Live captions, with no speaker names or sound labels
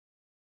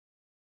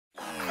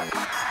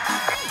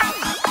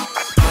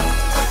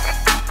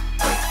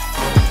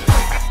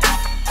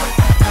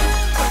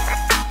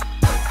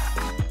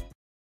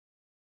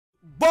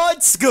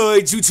What's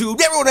good, YouTube?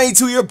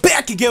 Everyone92 here,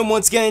 back again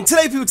once again.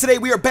 Today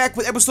we are back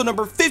with episode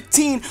number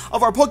 15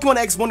 of our Pokémon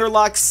X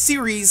Wonderlocke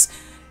series.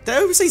 Did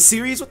I ever say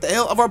series? What the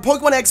hell? Of our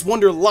Pokémon X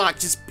Wonderlocke,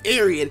 just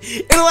period.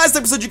 In the last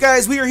episode, you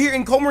guys, we are here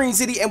in Comarine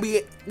City and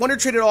we Wonder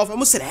Traded off. I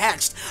almost said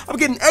hatched. I'm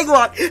getting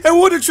Egglot and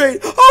Wonder Trade.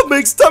 Oh,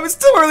 mixed up. It's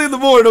still early in the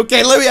morning.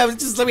 Okay, let me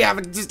have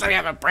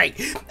a break.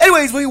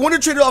 Anyways, we Wonder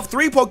Traded off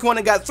 3 Pokemon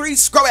and got 3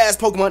 scrub-ass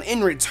Pokemon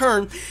in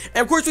return.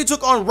 And of course, we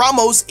took on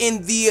Ramos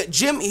in the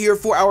gym here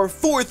for our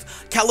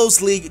 4th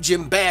Kalos League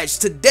gym badge.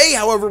 Today,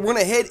 however, we're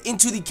gonna head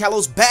into the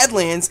Kalos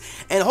Badlands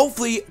and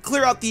hopefully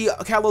clear out the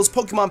Kalos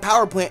Pokemon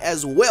Power Plant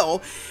as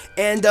well.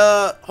 And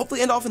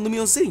hopefully end off in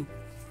Lumion City.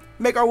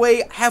 Make our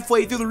way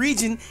halfway through the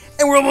region,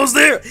 and we're almost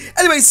there.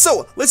 Anyway,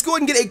 so let's go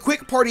ahead and get a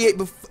quick party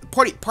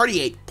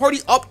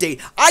update.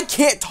 I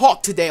can't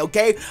talk today,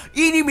 okay?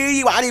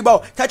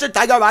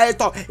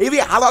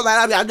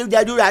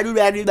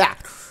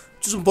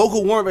 Just some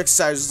vocal warm-up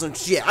exercises and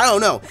shit. I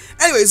don't know.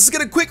 Anyways, let's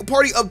get a quick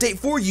party update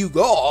for you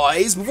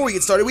guys. Before we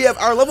get started, we have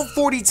our level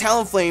 40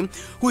 Talonflame,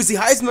 who is the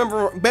highest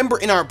member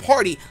in our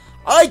party.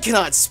 I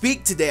cannot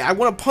speak today. I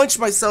want to punch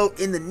myself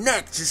in the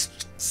neck.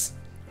 Just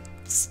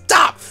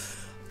stop.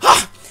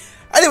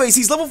 Anyways,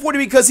 he's level 40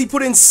 because he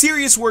put in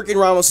serious work in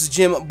Ramos'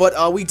 gym,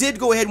 but we did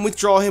go ahead and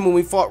withdraw him when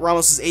we fought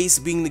Ramos' ace,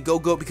 being the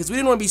Go-Go, because we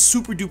didn't want to be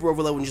super duper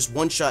overleveled and just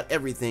one-shot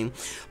everything.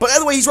 But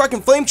either way, he's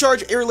rocking Flame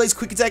Charge, Air Relays,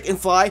 Quick Attack, and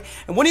Fly.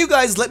 And one of you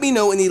guys let me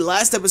know in the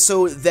last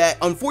episode that,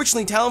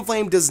 unfortunately,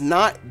 Talonflame does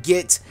not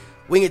get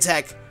Wing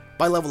Attack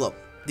by level up.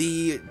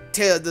 The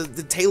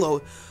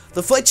Fletchling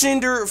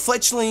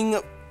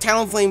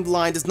Talonflame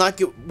line does not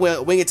get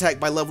Wing Attack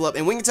by level up,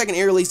 and Wing Attack and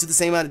Air Release do the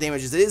same amount of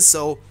damage as it is,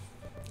 so,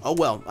 oh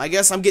well. I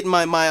guess I'm getting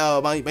my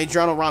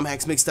Drowno ROM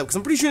hacks mixed up, because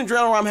I'm pretty sure the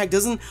Drowno ROM hack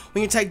doesn't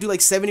Wing Attack do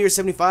like 70 or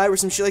 75 or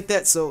some shit like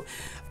that, so,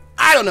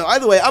 I don't know.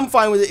 Either way, I'm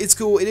fine with it. It's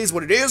cool. It is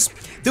what it is.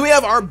 Then we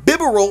have our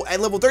Bibarel at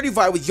level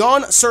 35 with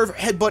Yawn, Surf,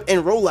 Headbutt,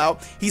 and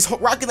Rollout. He's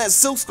rocking that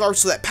Silk Scarf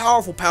so that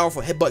powerful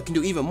Headbutt can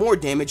do even more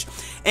damage.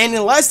 And in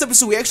the last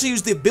episode, we actually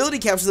used the ability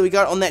capsule that we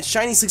got on that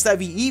shiny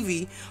 6IV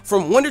Eevee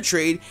from Wonder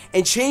Trade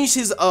and changed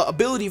his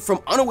ability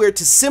from Unaware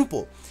to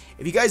Simple.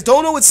 If you guys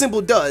don't know what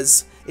Simple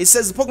does, it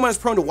says the Pokemon is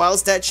prone to wild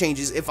stat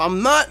changes. If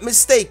I'm not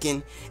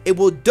mistaken, it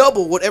will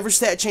double whatever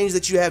stat change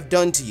that you have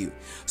done to you.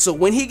 So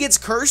when he gets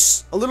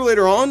Curse a little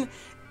later on,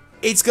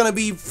 it's gonna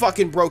be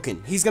fucking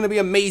broken. He's gonna be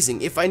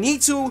amazing. If I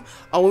need to,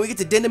 when we get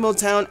to Dendemil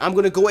Town, I'm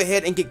gonna go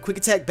ahead and get Quick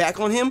Attack back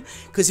on him.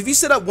 Because if you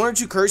set up 1 or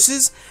 2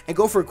 curses and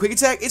go for a Quick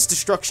Attack, it's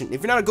destruction.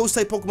 If you're not a Ghost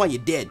type Pokemon,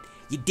 you're dead.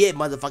 You're dead,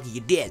 motherfucker.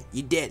 You're dead.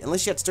 You're dead.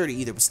 Unless you have Sturdy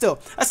either. But still,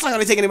 that's not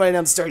gonna take anybody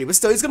down to Sturdy. But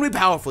still, it's gonna be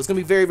powerful. It's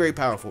gonna be very, very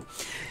powerful.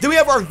 Then we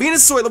have our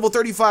Venusaur at level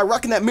 35,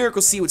 rocking that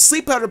Miracle Seed with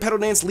Sleep Powder, Petal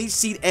Dance, Leech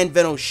Seed, and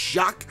Venom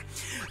Shock.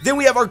 Then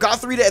we have our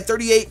Gothorita at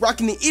 38,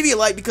 rocking the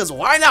Eviolite because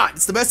why not?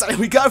 It's the best item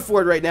we got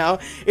for it right now.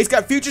 It's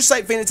got Future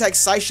Sight, Feint Attack,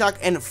 Psyshock,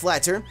 and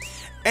Flatter.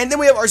 And then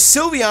we have our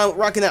Sylveon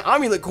rocking that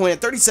Amulet Coin at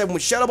 37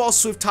 with Shadow Ball,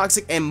 Swift,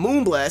 Toxic, and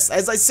Moonblast.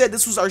 As I said,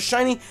 this was our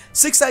shiny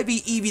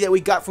 6IV Eevee that we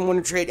got from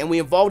Wonder Trade, and we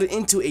evolved it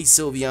into a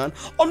Sylveon.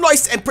 Oh,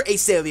 nice and pretty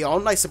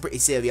Sylveon. Nice and pretty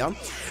Sylveon.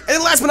 And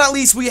then last but not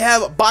least, we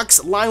have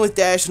Box, Line with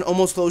Dash, and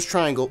Almost Closed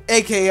Triangle,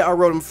 aka our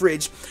Rotom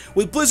Fridge,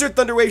 with Blizzard,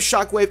 Thunder Wave,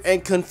 Shockwave,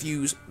 and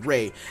Confuse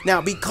Ray.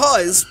 Now,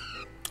 because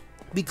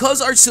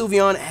our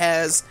Sylveon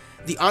has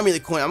the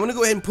Amulet Coin, I'm going to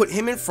go ahead and put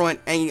him in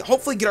front and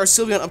hopefully get our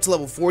Sylveon up to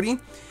level 40.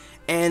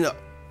 And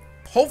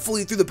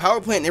hopefully through the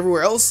power plant and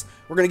everywhere else,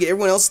 we're going to get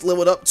everyone else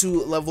leveled up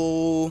to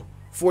level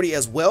 40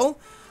 as well.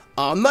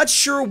 I'm not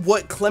sure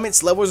what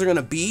Clement's levels are going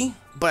to be,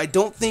 but I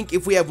don't think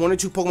if we have 1 or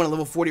 2 Pokemon at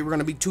level 40, we're going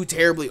to be too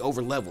terribly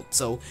over leveled.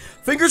 So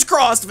fingers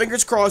crossed,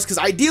 because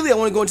ideally I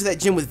want to go into that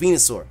gym with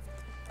Venusaur.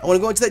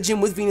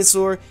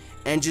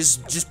 And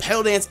just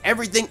Petal Dance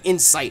everything in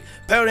sight.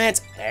 Petal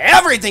Dance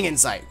everything in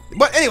sight.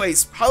 But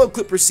anyways, hollow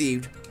clip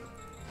received.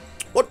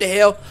 What the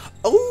hell?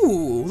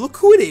 Oh, look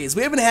who it is.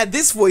 We haven't had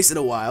this voice in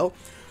a while.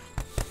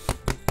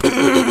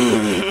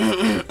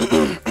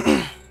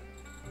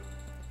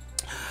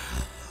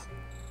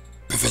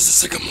 Professor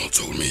Sycamore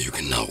told me you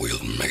can now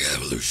wield Mega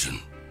Evolution.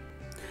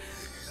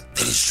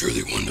 That is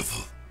truly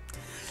wonderful.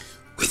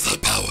 With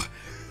that power,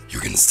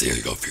 you can steer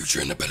your future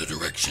in a better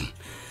direction.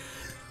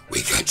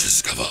 We can't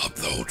just cover up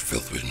the old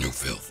filth with new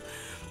filth.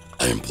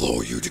 I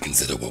implore you to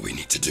consider what we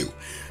need to do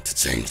to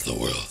change the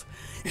world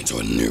into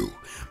a new,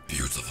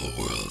 beautiful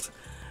world.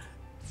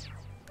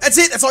 That's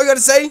it? That's all you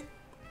gotta say?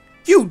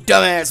 You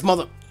dumbass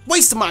mother.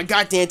 Wasting my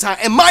goddamn time.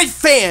 And my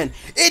fan,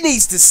 it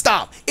needs to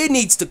stop. It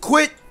needs to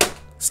quit.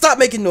 Stop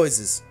making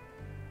noises.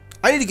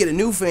 I need to get a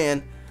new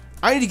fan.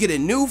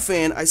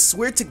 I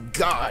swear to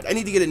God, I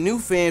need to get a new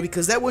fan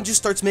because that one just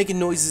starts making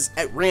noises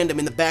at random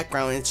in the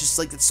background, and it's just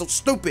like, it's so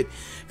stupid.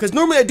 Because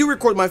normally I do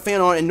record my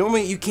fan on, and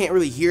normally you can't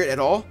really hear it at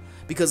all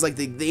because like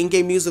the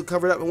in-game music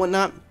covered up and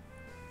whatnot.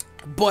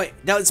 But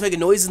now it's making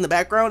noises in the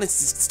background. It's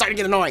starting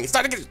to get annoying. It's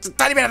starting to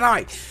get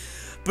annoying.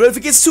 But if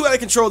it gets too out of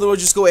control, then we'll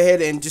just go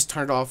ahead and just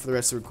turn it off for the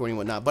rest of the recording and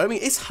whatnot. But I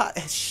mean, it's hot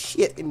as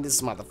shit in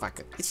this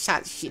motherfucker.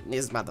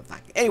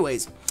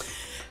 Anyways,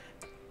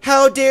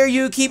 how dare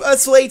you keep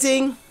us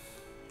waiting?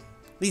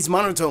 These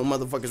monotone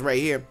motherfuckers right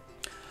here.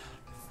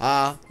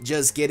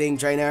 Just kidding,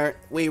 trainer.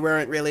 We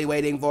weren't really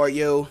waiting for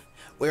you.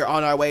 We're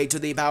on our way to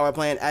the power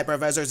plant at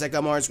Professor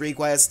Sycamore's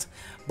request,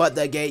 but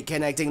the gate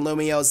connecting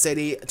Lumio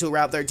City to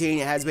Route 13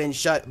 has been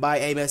shut by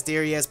a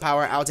mysterious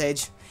power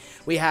outage.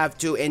 We have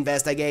to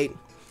investigate.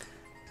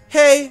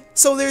 Hey,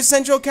 so there's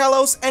Central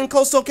Kalos and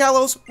Coastal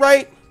Kalos,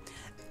 right?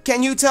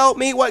 Can you tell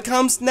me what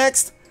comes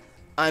next?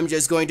 I'm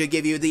just going to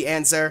give you the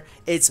answer.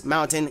 It's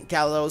Mountain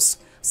Kalos.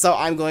 So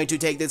I'm going to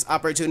take this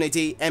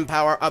opportunity and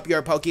power up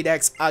your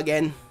Pokédex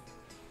again.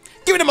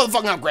 Give it a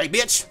motherfucking upgrade,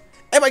 bitch!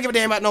 Everybody give a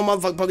damn about no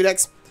motherfucking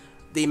Pokédex.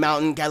 The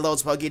Mountain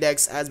Kalos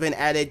Pokédex has been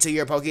added to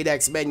your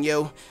Pokédex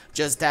menu.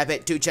 Just tap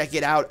it to check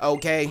it out,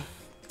 okay?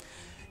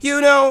 You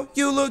know,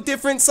 you look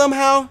different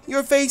somehow.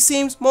 Your face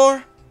seems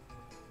more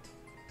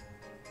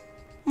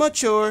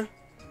mature.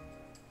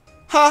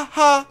 Ha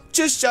ha,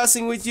 just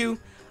joshing with you.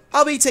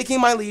 I'll be taking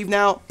my leave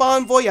now.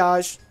 Bon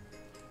voyage.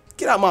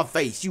 Get out my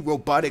face, you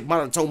robotic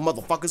monotone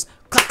motherfuckers.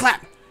 Clap,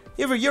 clap.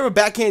 You ever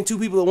backhand two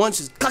people at once?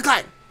 Just clap,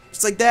 clap.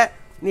 Just like that.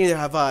 Neither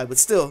have I, but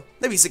still,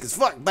 they be sick as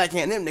fuck.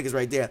 Backhand them niggas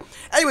right there.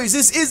 Anyways,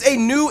 this is a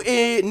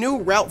new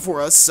route for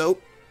us. So,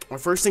 our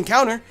first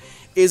encounter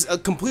is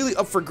completely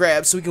up for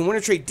grabs. So we can winter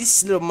trade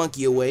this little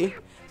monkey away.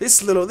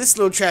 This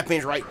little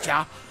trap-in's right,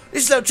 y'all.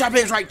 This little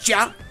trap-in's right,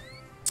 y'all.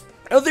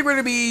 I don't think we're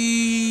gonna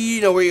be.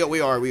 No, we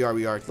are.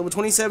 Level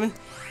 27.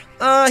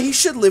 He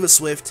should live a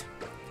Swift.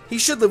 He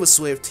should live a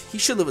Swift. He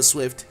should live a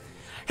Swift.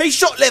 He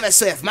should live a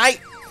Swift, mate.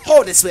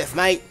 Hold it, Swift,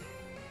 mate.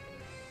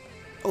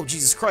 Oh,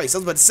 Jesus Christ. I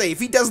was about to say, if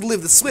he doesn't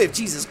live the Swift,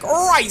 Jesus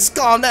Christ,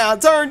 calm down.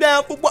 Turn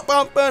down.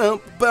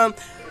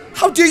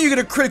 How dare you get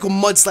a critical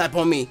mud slap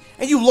on me,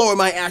 and you lower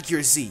my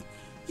accuracy.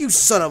 You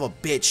son of a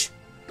bitch.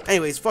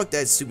 Anyways, fuck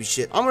that stupid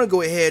shit. I'm gonna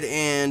go ahead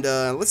and,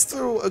 let's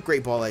throw a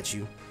great ball at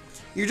you.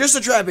 You're just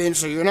a trap-in,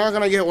 so you're not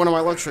gonna get one of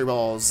my luxury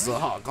balls.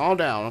 Calm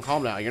down,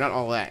 calm down. You're not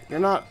all that. You're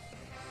not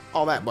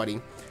all that,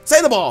 buddy. Stay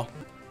in the ball.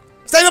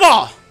 Stay in the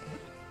ball.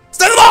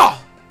 Stay in the ball.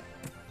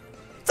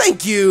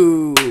 Thank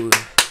you.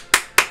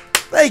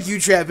 Thank you,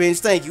 Trap-Inch.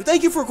 Thank you.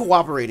 Thank you for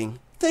cooperating.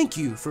 Thank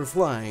you for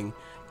flying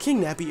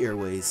King Nappy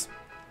Airways.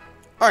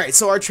 Alright,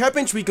 so our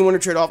Trap-Inch we can winter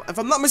trade off. If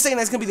I'm not mistaken,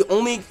 that's going to be the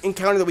only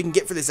encounter that we can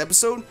get for this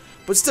episode.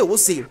 But still, we'll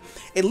see.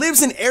 It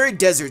lives in arid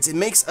deserts. It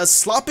makes a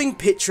sloping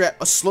pit trap.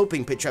 A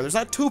sloping pit trap. There's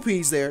not two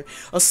P's there.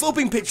 A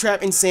sloping pit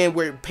trap in sand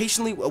where it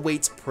patiently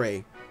awaits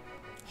prey.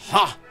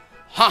 Ha!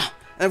 Ha!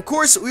 And of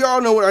course, we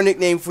all know what our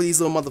nickname for these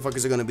little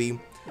motherfuckers are going to be.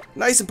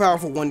 Nice and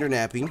powerful Wonder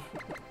Nappy.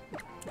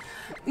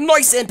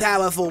 Nice and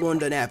powerful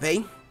Wonder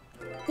Nappy.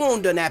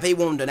 Wonder Nappy,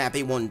 Wonder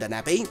Nappy, Wonder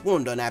Nappy,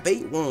 Wonder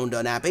Nappy,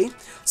 Wonder Nappy.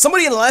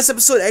 Somebody in the last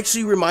episode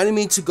actually reminded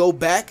me to go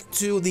back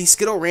to the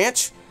Skittle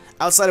Ranch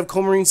outside of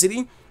Comarine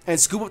City and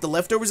scoop up the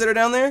leftovers that are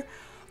down there.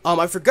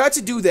 I forgot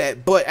to do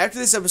that, but after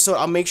this episode,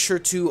 I'll make sure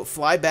to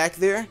fly back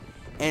there.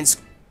 And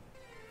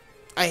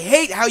I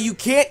hate how you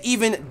can't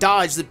even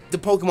dodge the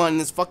Pokemon in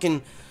this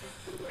fucking...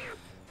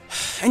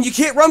 And you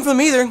can't run from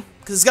them either,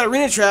 because it's got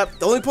Arena Trap.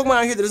 The only Pokemon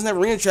out here that doesn't have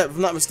Arena Trap, if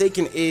I'm not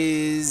mistaken,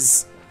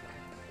 is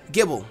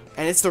Gibble.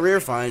 And it's the rare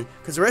find,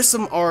 because the rest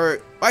of them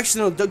are...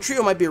 Actually, no,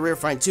 Dugtrio might be a rare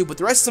find too, but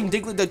the rest of them,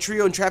 Diglett,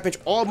 Dugtrio, and Trapinch,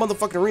 all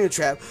motherfucking Arena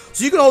Trap.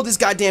 So you can hold this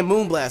goddamn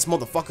Moonblast,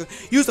 motherfucker.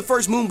 Use the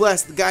first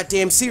Moonblast of the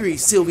goddamn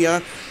series,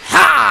 Sylveon.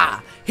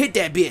 Ha! Hit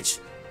that bitch.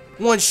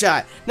 One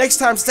shot. Next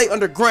time, stay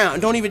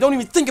underground. Don't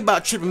even think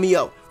about tripping me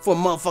up for a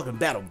motherfucking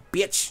battle,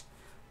 bitch.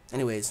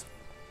 Anyways,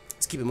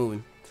 let's keep it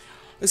moving.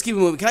 Let's keep it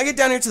moving. Can I get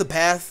down here to the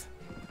path?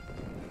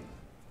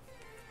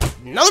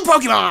 Another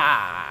Pokemon!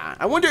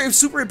 I wonder if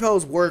Super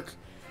Repels work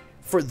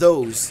for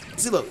those.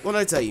 See, look, what did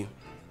I tell you?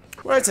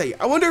 What did I tell you?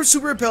 I wonder if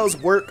Super Repels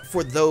work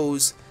for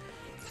those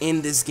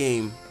in this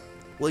game.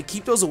 Will it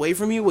keep those away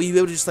from you? Will you be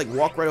able to just, like,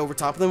 walk right over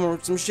top of them or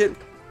some shit?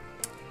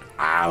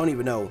 I don't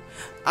even know.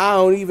 I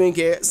don't even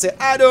care. Say,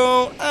 I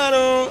don't.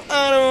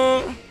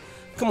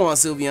 Come on,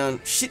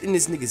 Sylveon. Shit in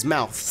this nigga's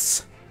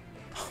mouths.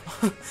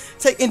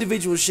 Take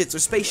individual shits or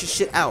spacious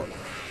shit out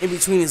in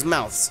between his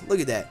mouths. Look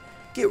at that.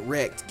 Get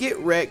wrecked. Get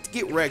wrecked.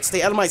 Get wrecked.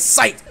 Stay out of my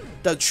sight,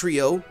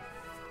 Dugtrio.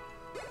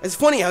 It's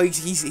funny how he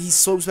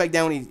slopes back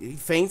down when he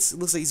faints. It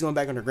looks like he's going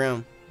back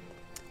underground.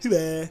 Too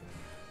bad.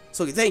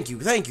 So, thank you.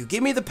 Thank you.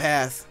 Give me the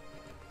path.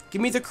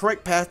 Give me the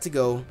correct path to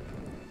go.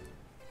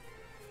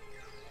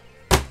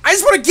 I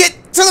just want to get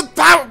to the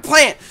power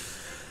plant.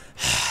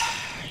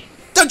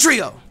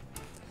 Dugtrio.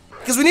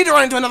 Because we need to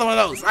run into another one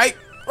of those, right?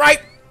 Right.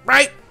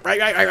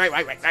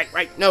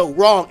 No,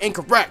 wrong,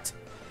 incorrect.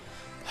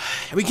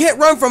 We can't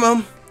run from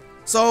him,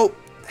 so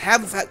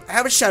have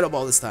a Shadow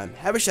Ball this time.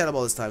 Have a Shadow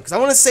Ball this time, because I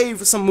want to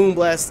save some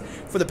Moonblast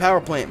for the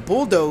power plant.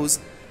 Bulldoze,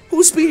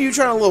 whose speed are you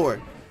trying to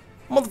lower?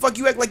 Motherfucker,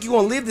 you act like you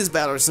want to live this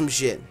battle or some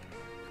shit.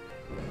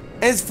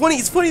 And it's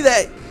funny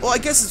that, well, I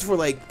guess it's for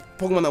like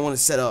Pokemon that want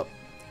to set up.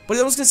 But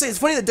I was gonna say, it's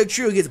funny that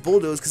Dugtrio gets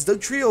Bulldoze, because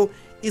Dugtrio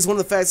is one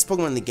of the fastest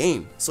Pokemon in the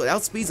game, so it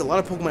outspeeds a lot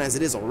of Pokemon as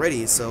it is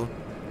already. So,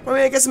 I mean,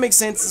 I guess it makes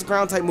sense. It's a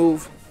ground type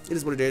move. It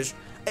is what it is.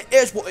 It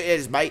is what it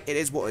is, mate. It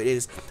is what it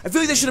is. I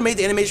feel like they should have made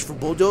the animation for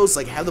Bulldoze,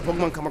 like have the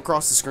Pokemon come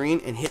across the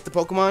screen and hit the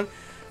Pokemon.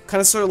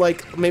 Kind of sort of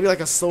like, maybe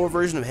like a slower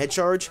version of Head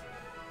Charge.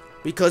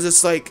 because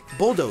it's like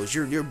bulldoze.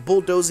 You're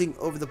bulldozing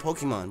over the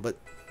Pokemon, but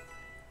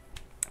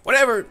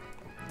whatever.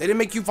 They didn't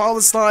make you follow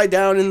the slide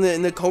down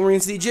in the Korean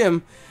City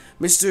Gym.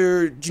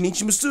 Mr.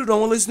 Junichi Masuda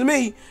don't want to listen to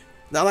me.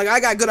 Not like I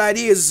got good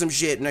ideas or some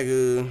shit,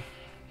 nigga.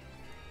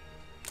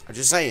 I'm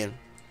just saying.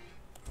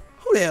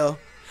 Who the hell?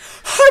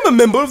 I'm a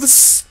member of the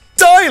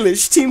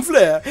stylish Team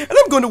Flare, and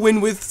I'm going to win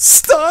with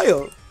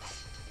style.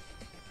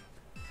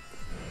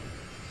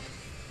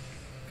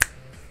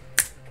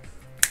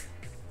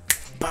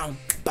 Bam,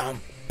 bam,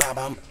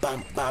 bam,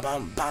 bam, bam,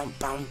 bam, bam,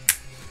 bam.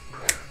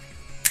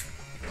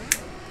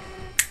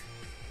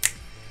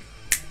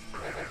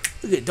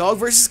 Look at dog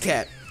versus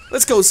cat.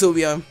 Let's go,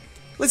 Sylveon.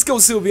 Let's go,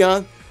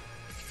 Sylveon.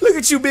 Look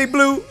at you, Big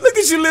Blue. Look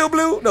at you, Lil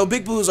Blue. No,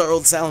 Big Blue is our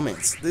old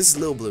Salamence. This is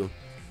Lil Blue.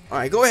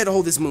 Alright, go ahead and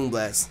hold this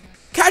Moonblast.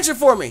 Catch it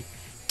for me.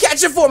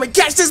 Catch it for me.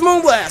 Catch this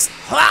Moonblast.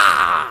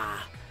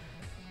 Ha!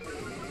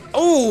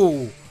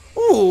 Oh.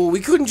 Oh, we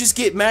couldn't just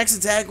get max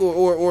attack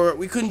or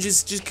we couldn't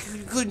just get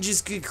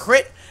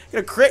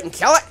a crit and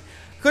kill it.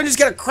 Couldn't just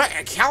get a crit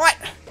and kill it.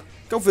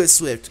 Go for this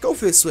Swift. Go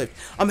for this Swift.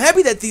 I'm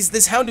happy that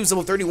this Houndoom's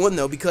level 31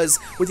 though, because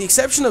with the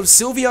exception of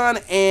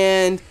Sylveon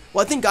and,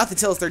 well, I think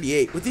Gothitelle is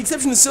 38. With the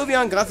exception of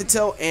Sylveon,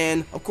 Gothitelle,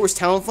 and of course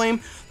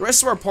Talonflame, the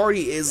rest of our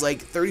party is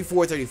like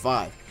 34,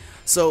 35.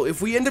 So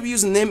if we end up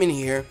using them in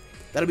here,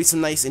 that'll be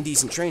some nice and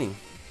decent training.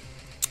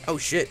 Oh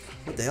shit.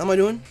 What the hell am I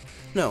doing?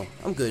 No,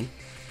 I'm good.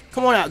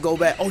 Come on out,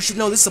 Golbat. Oh shit,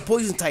 no, this is a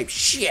poison type.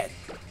 Shit.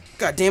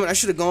 God damn it, I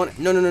should have gone.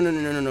 No. I don't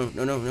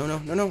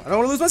want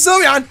to lose my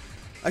Sylveon.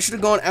 I should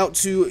have gone out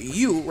to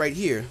you right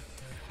here.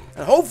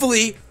 And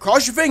hopefully,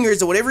 cross your fingers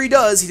that whatever he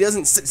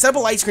doesn't set up a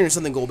light screen or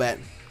something, Golbat.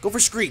 Go for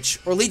Screech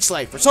or Leech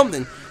Life or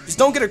something. Just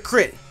don't get a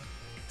crit.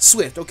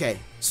 Swift, okay.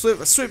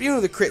 Swift, even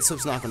with the crit,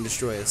 Swift's not going to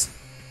destroy us.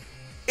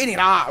 Eating it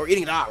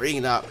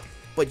out.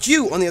 But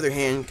you, on the other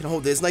hand, can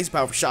hold this. Nice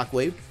power for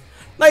Shockwave.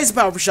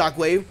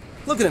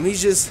 Look at him,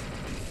 he's just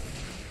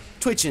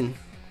twitching.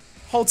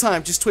 Whole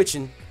time, just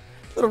twitching.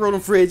 Little Rotom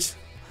Fridge.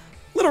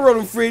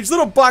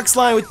 Little box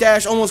line with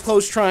dash, almost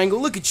close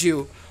triangle. Look at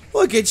you.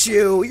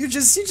 You're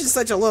just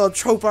such a little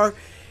troper.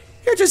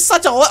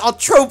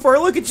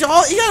 Look at you.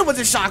 You got him with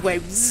the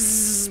Shockwave.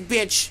 Zzz,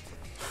 bitch.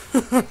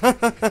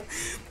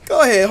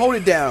 Go ahead, hold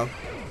it down.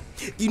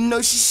 You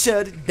know she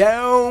shut it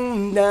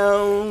down.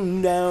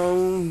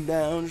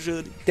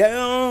 Shut it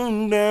down.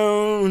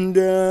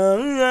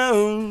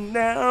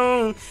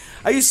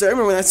 I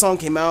remember when that song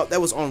came out, that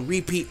was on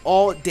repeat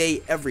all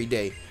day, every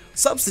day.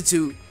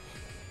 Substitute.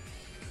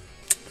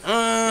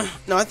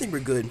 No, I think we're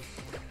good.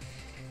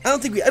 I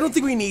don't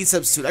think we need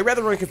Substitute. I'd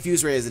rather run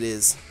Confuse Ray as it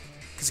is.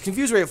 Because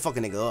Confuse Ray will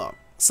fucking nigga up.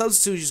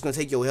 Substitute is just gonna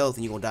take your health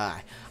and you're gonna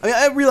die. I mean,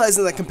 I realize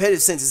in that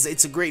competitive sense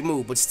it's a great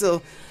move, but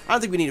still, I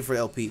don't think we need it for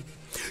LP.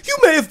 You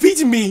may have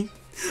beaten me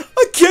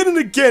again and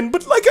again,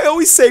 but like I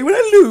always say, when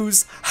I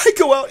lose, I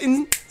go out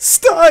in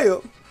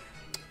style.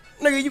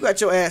 Nigga, you got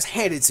your ass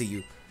handed to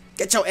you.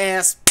 Get your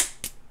ass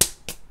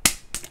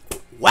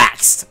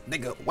waxed,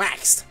 nigga,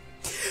 waxed.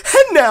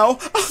 And now,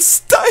 I'll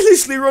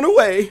stylishly run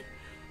away.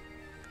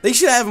 They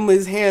should have him with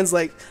his hands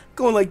like,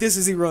 going like this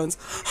as he runs.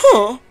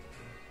 Huh?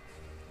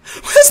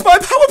 Where's my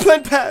power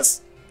plant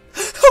pass?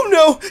 Oh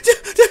no!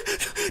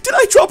 Did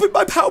I drop it,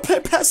 my power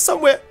plant pass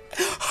somewhere?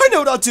 I know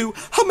what I'll do.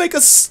 I'll make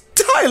a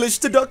stylish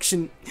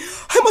deduction.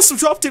 I must have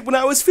dropped it when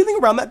I was feeling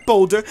around that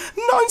boulder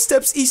 9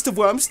 steps east of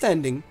where I'm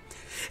standing.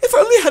 If I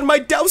only had my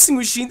dowsing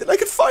machine, then I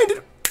could find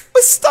it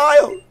with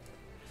style.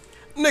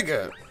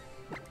 Nigga.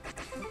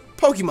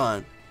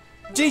 Pokemon.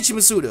 Junichi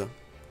Masuda.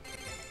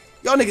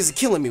 Y'all niggas are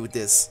killing me with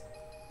this.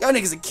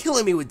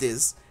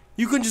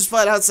 You couldn't just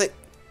flat out say, you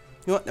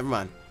know what? Never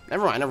mind.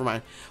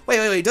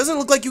 Wait. Doesn't it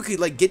look like you could,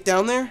 like, get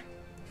down there?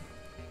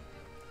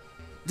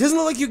 Doesn't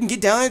it look like you can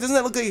get down there? Doesn't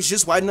that look like it's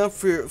just wide enough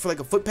for like,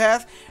 a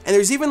footpath? And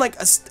there's even,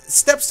 like,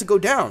 steps to go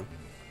down.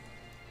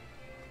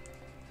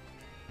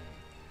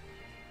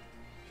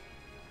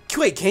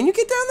 Wait, can you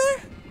get down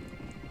there?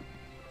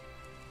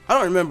 I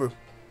don't remember.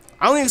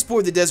 I only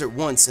explored the desert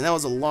once, and that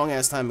was a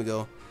long-ass time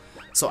ago.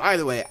 So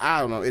either way, I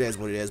don't know. It is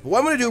what it is. But what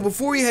I'm going to do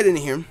before we head in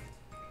here,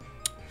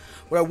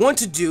 what I want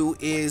to do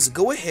is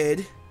go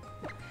ahead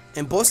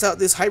and bust out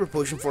this Hyper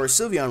Potion for our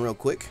Sylveon real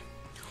quick.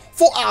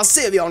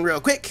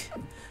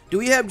 Do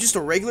we have just a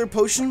regular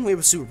potion? We have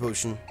a Super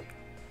Potion.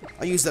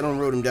 I use that on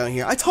Rotom down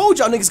here. I told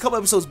y'all niggas a couple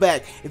episodes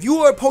back, if you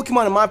are a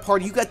Pokemon in my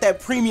party, you got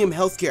that premium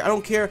healthcare. I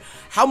don't care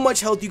how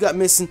much health you got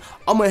missing.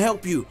 I'm going to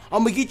help you.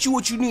 I'm going to get you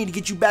what you need to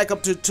get you back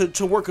up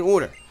to working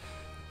order.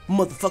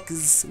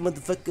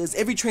 Motherfuckers.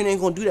 Every trainer ain't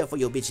gonna do that for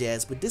your bitch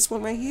ass, but this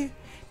one right here,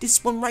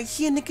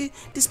 nigga,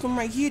 this one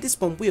right here, this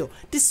one will.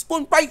 This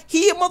one right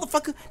here,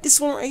 motherfucker,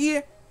 this one right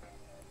here.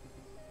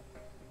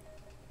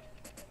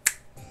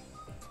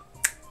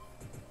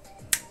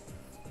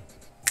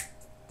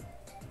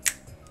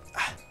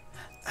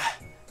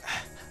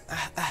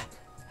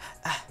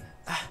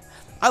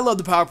 I love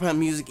the power plant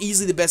music,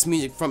 easily the best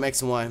music from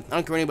X and Y. I don't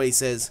care what anybody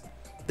says.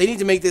 They need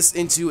to make this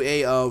into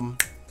a,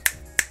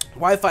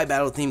 Wi-Fi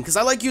battle theme, because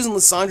I like using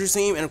Lissandra's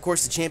theme and of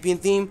course the champion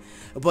theme,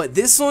 but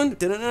this one,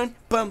 I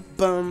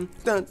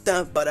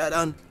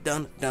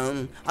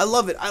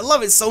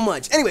love it so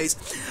much. Anyways,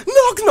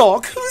 knock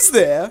knock, who's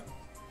there?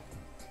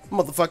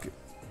 Motherfucker.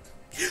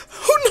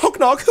 Knock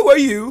knock, who are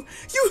you?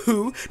 You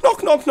who?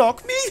 Knock knock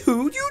knock, me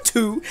who? You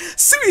too?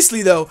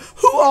 Seriously though,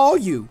 who are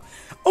you?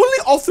 Only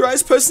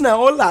authorized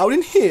personnel are allowed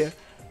in here.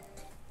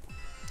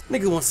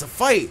 Nigga wants to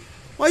fight.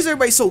 Why is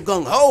everybody so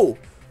gung-ho?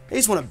 They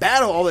just want to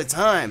battle all the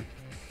time.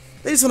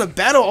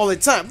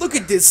 Look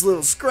at this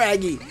little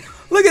Scraggy.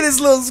 Look at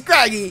this little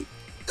Scraggy.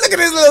 Who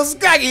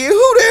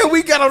the hell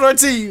we got on our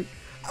team?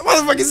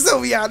 Motherfucking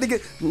Sylvia,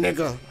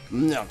 nigga.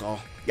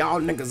 Y'all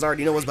niggas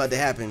already know what's about to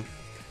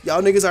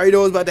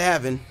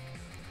happen.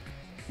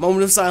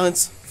 Moment of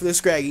silence for the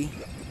Scraggy.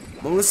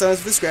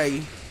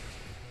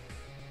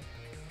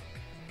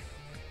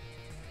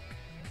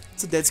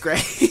 It's a dead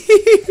Scraggy.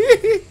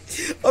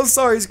 I'm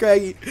sorry,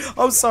 Scraggy.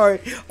 I'm sorry.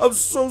 I'm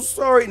so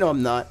sorry. No,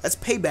 I'm not. That's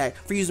payback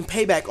for using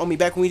payback on me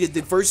back when we did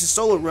the versus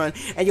solo run,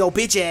 and your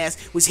bitch ass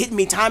was hitting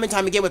me time and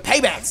time again with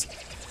paybacks.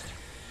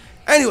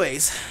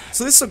 Anyways,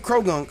 so this is a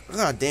Krogunk.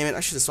 God damn it, I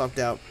should have swapped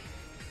out.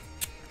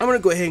 I'm gonna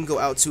go ahead and go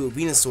out to a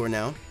Venusaur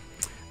now.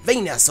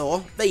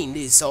 Venusaur.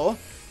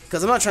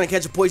 Because I'm not trying to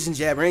catch a poison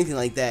jab or anything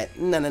like that.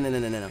 No.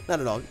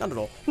 Not at all,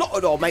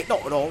 mate.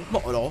 Not at all.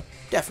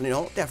 Definitely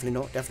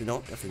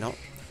not.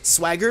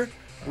 Swagger?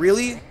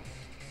 Really?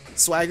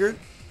 Swagger?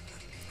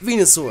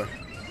 Venusaur.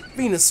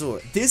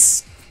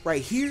 This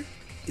right here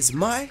is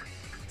my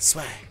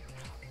swag.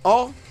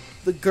 All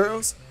the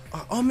girls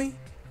are on me.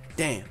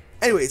 Damn.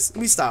 Anyways,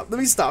 let me stop.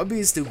 I'm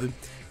being stupid.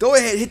 Go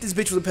ahead, hit this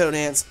bitch with a pedal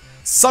dance.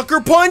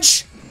 Sucker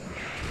punch!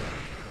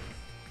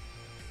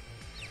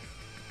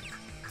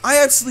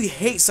 I absolutely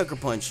hate Sucker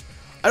Punch.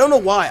 I don't know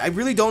why. I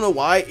really don't know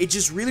why. It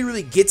just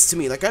really gets to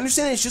me. Like, I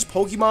understand that it's just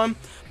Pokemon,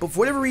 but for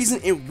whatever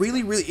reason,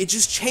 it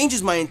just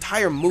changes my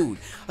entire mood.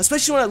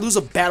 Especially when I lose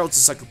a battle to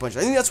Sucker Punch. I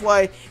think that's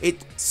why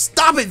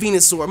Stop it,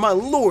 Venusaur! My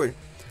lord!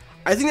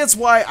 I think that's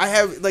why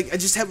I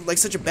just have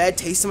such a bad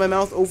taste in my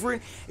mouth over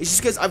it. It's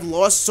just because I've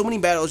lost so many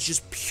battles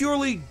just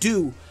purely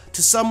due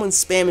to someone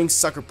spamming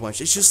Sucker Punch.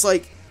 It's just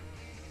like,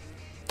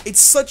 it's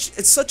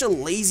such a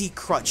lazy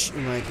crutch,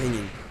 in my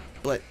opinion.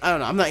 But, I don't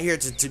know, I'm not here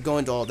to go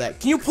into all that.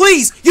 Can you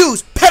please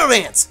use Pedal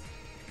Dance?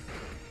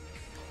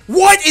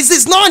 What is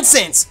this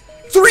nonsense?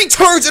 3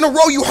 turns in a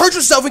row, you hurt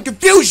yourself in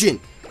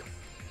confusion!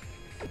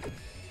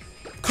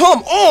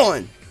 Come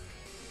on!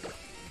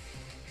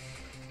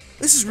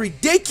 This is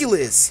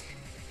ridiculous!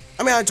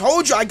 I mean, I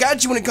told you I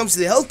got you when it comes to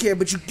the healthcare,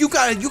 but you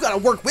gotta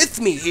work with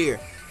me here.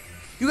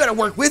 You gotta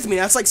work with me.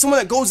 That's like someone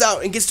that goes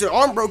out and gets their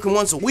arm broken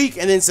once a week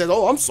and then says,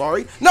 oh, I'm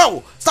sorry.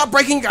 No! Stop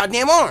breaking your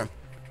goddamn arm!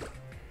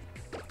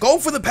 Go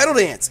for the pedal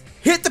dance.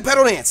 Hit the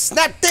pedal dance.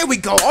 Snap. There we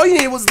go. All you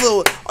needed was a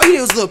little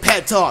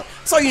pep talk.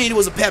 That's all you needed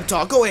was a pep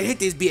talk. Go ahead, hit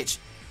this bitch.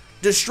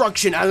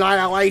 Destruction,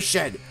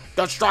 annihilation.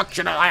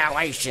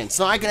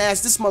 So I can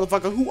ask this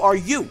motherfucker, who are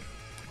you?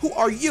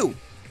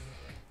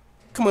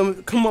 Come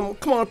on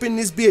up in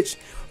this bitch.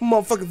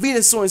 Motherfucker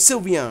Venusaur and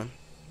Sylveon.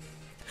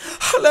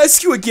 I'll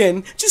ask you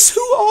again. Just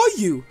who are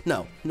you?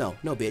 No,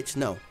 bitch.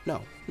 No.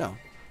 Nah,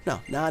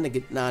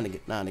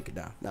 nigga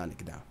down.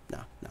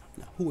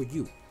 Who are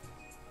you?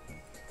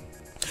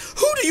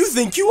 Who do you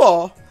think you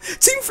are?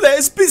 Team Flare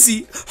is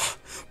busy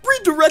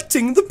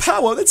redirecting the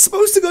power that's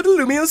supposed to go to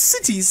Lumio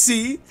City,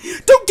 see?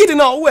 Don't get in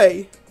our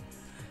way.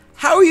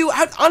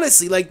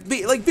 Honestly,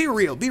 be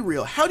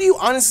real. How do you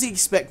honestly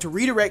expect to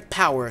redirect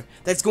power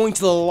that's going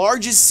to the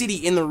largest city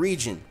in the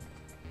region?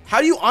 How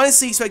do you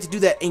honestly expect to do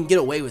that and get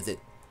away with it?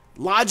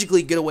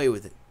 Logically get away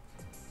with it.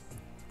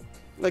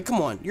 Like,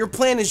 come on, your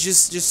plan is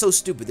just so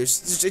stupid.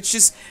 It's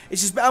just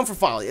bound for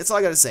folly. That's all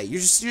I gotta say. You're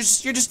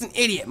just an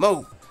idiot.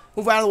 Move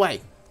out of the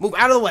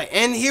way.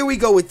 And here we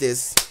go with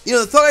this. You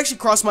know, the thought actually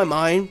crossed my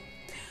mind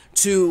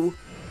to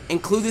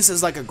include this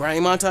as like a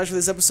grinding montage for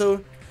this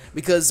episode,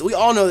 because we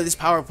all know that this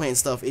power plant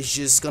stuff is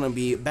just gonna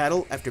be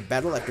battle after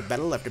battle after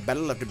battle after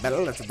battle after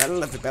battle after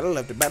battle after battle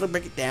after battle.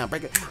 Break it down,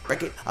 break it,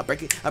 I'll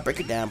break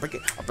it down, break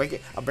it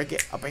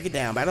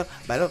down, battle.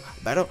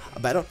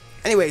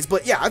 Anyways,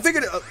 but yeah, I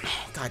figured,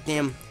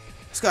 goddamn,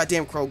 this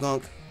goddamn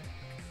Krogunk.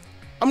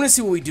 I'm gonna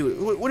see what we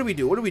do. What do we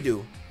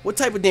do? What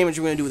type of damage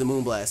are we gonna do with the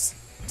Moonblast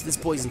to this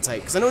poison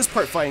type? Because I know it's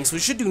part fighting, so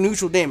it should do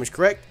neutral damage,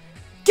 correct?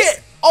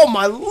 Oh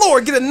my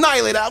lord, get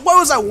annihilated. Why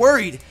was I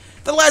worried?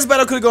 The last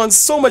battle could have gone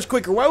so much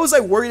quicker. Why was I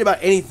worried about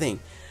anything?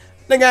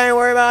 Think I ain't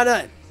worried about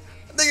nothing.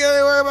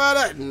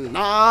 No,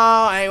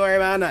 I ain't worried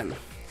about nothing.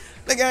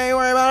 Think I ain't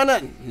worried about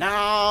nothing. No,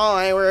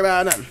 I ain't worried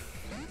about nothing.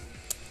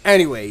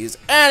 Anyways,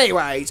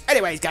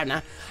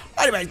 governor.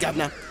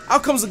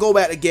 Out comes the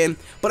Golbat again,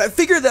 but I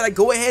figured that I'd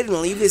go ahead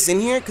and leave this in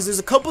here because there's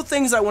a couple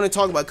things that I want to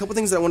talk about, a couple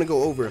things that I want to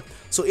go over.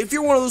 So if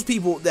you're one of those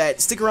people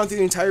that stick around through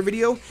the entire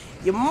video,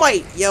 you just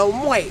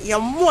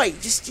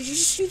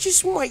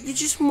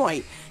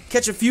might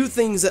catch a few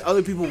things that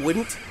other people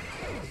wouldn't.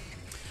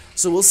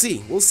 So we'll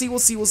see. We'll see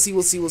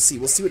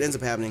what ends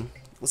up happening.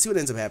 We'll see.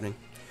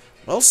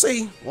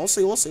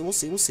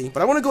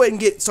 But I want to go ahead and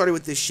get started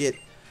with this shit.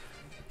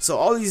 So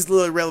all these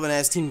little irrelevant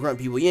ass Team Grunt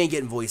people, you ain't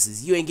getting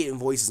voices. You ain't getting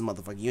voices,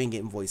 motherfucker. You ain't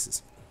getting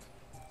voices.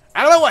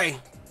 Out of my way!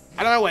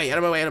 Out of my way, out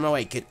of my way, out of my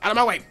way, kid. Out of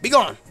my way. Be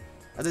gone!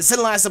 As I said in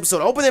the last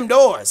episode, open them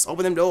doors.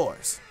 Open them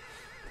doors.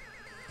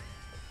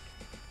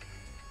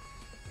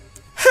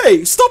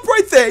 Hey, stop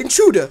right there,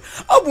 intruder.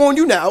 I warn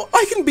you now,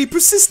 I can be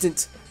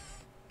persistent.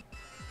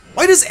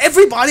 Why does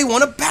everybody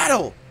want to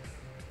battle?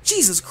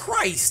 Jesus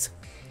Christ.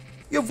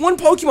 You have one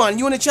Pokemon and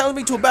you want to challenge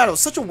me to a battle.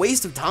 Such a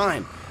waste of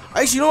time.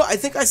 Actually, you know what? I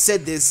think I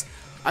said this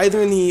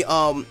either in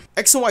the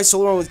X and Y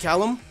solo run with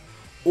Callum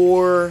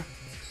or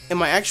in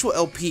my actual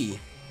LP.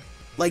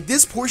 Like,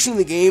 this portion of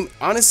the game,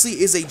 honestly,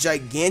 is a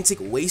gigantic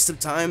waste of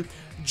time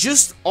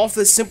just off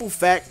the simple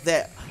fact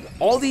that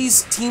all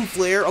these Team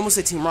Flare, almost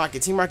say Team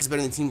Rocket. Team Rocket is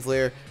better than Team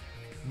Flare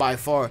by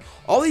far.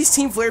 All these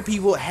Team Flare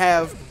people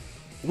have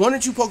 1 or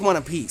 2 Pokemon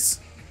apiece.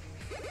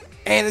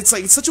 And it's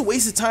like, it's such a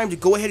waste of time to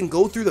go ahead and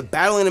go through the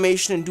battle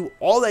animation and do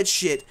all that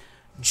shit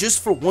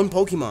just for 1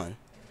 Pokemon.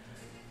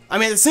 I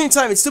mean, at the same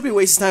time, it'd still be a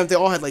waste of time if they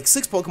all had like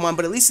 6 Pokemon,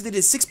 but at least if they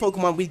did 6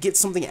 Pokemon, we'd get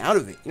something out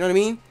of it. You know what I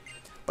mean?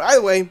 But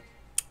either way,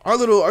 our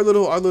little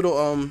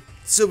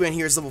Sylveon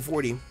here is level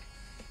 40.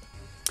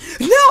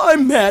 Now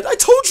I'm mad. I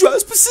told you I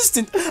was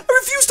persistent. I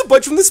refuse to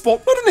budge from this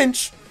spot, not an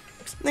inch.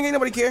 Think ain't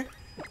nobody care.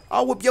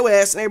 I'll whoop your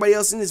ass and everybody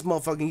else in this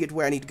motherfucker and get to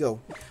where I need to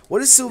go.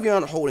 What is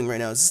Sylveon holding right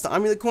now? Is this the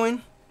amulet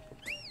coin?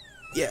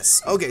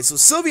 Yes. Okay, so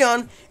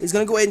Sylveon is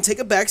going to go ahead and take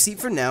a back seat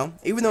for now,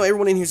 even though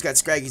everyone in here's got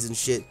Scraggies and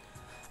shit.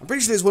 I'm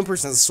pretty sure there's one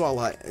person that's a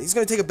Swallow. He's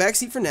going to take a back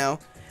seat for now.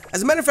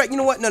 As a matter of fact, you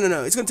know what? No.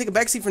 He's going to take a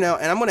back seat for now,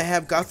 and I'm going to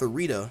have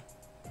Gothorita.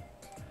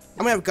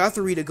 I'm going to have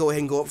Gothorita go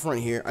ahead and go up front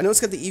here. I know it's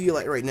got the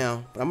Eviolite right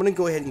now, but I'm going to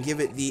go ahead and give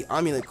it the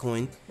amulet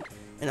coin.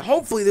 And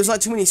hopefully there's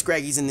not too many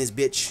Scraggies in this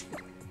bitch.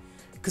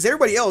 Because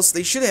everybody else,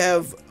 they should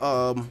have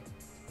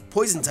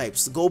poison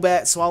types. The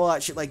Golbat, Swallow,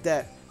 shit like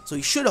that. So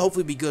he should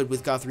hopefully be good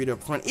with Gothorita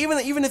up front.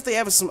 Even if they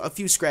have a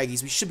few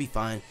Scraggies, we should be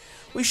fine.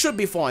 We should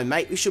be fine,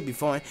 mate. We should be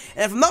fine.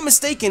 And if I'm not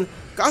mistaken,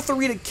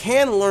 Gothorita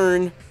can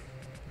learn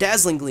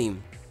Dazzling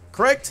Gleam.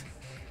 Correct?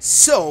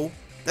 So,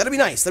 that'll be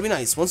nice. That'll be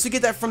nice. Once we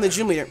get that from the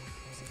gym leader,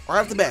 right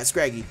off the bat,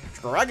 Scraggy.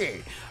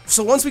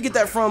 So once we get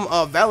that from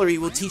Valerie,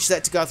 we'll teach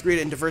that to Gothorita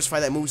and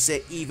diversify that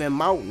moveset even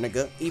more,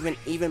 nigga. Even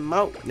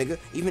more, nigga.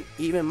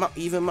 Even more,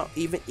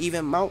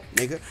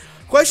 nigga.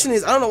 Question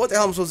is, I don't know what the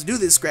hell I'm supposed to do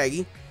this,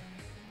 Scraggy.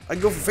 I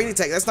can go for Fate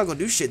Attack. That's not gonna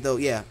do shit though.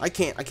 Yeah, I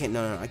can't.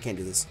 No, I can't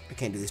do this. I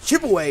can't do this.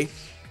 Chip away.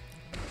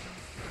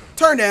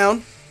 Turn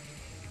down.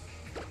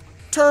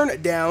 Turn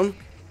down.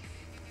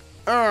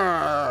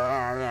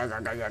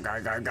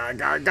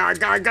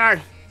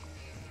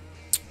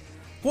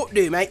 What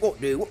do, mate? What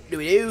do? What do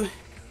we do?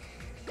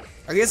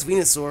 I guess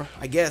Venusaur.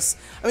 I guess.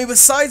 I mean,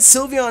 besides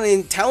Sylveon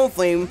and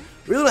Talonflame, we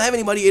really don't have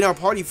anybody in our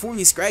party for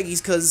these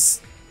Scraggies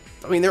because,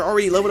 I mean, they're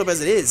already leveled up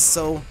as it is.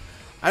 So,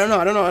 I don't know.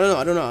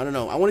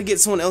 I want to get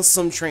someone else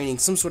some training,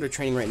 some sort of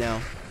training right now.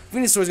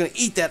 Venusaur's gonna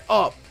eat that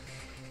up.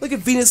 Look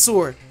at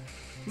Venusaur.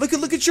 Look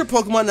at your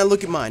Pokemon, now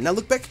look at mine. Now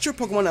look back at your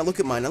Pokemon, now look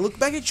at mine. Now look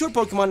back at your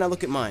Pokemon, now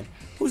look at mine.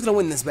 Who's gonna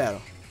win this battle?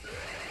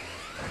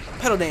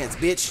 Pedal dance,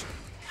 bitch.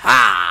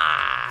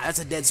 Ha! That's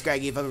a dead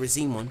Scraggy if I've ever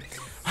seen one.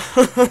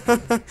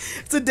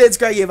 It's a dead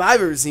Scraggy if I've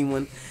ever seen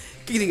one.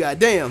 Giggity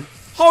goddamn.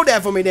 Hold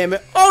that for me, damn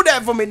it. Hold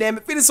that for me, damn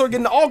it. Venusaur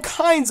getting all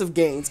kinds of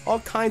gains.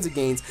 All kinds of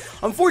gains.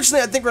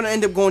 Unfortunately, I think we're gonna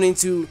end up going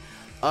into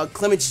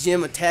Clement's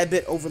gym a tad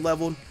bit over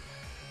leveled.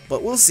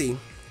 But we'll see.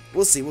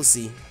 We'll see.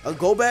 A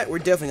Golbat, we're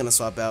definitely gonna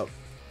swap out.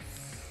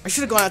 I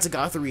should have gone out to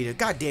Gothorita.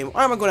 God damn it.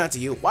 Why am I going out to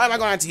you? Why am I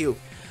going out to you?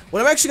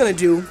 What I'm actually going to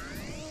do,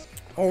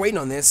 while waiting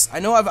on this, I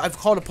know I've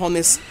called upon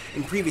this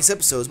in previous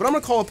episodes, but I'm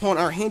going to call upon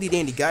our handy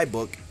dandy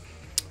guidebook.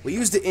 We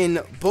used it in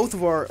both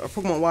of our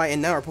Pokemon Y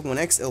and now our Pokemon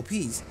X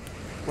LPs.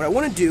 What I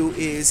want to do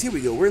is, here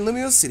we go. We're in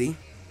Limio City,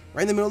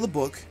 right in the middle of the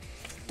book.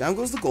 Down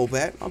goes the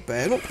Golbat. Not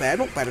bad, not bad,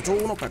 not bad at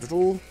all, not bad at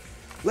all.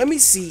 Let me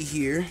see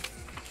here.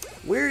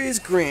 Where is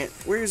Grant?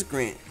 Where is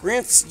Grant?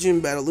 Grant's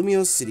gym battle,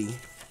 Limio City.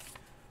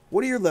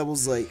 What are your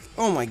levels like?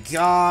 Oh my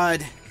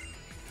god.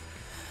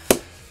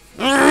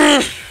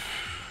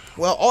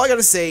 Well, all I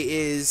gotta say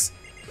is,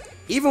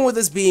 even with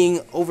us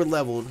being over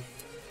leveled.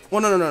 Well,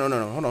 no.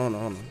 Hold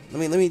on.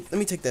 Let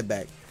me take that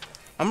back.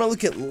 I'm gonna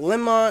look at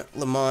Lamont,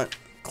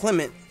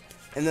 Clement,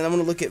 and then I'm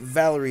gonna look at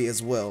Valerie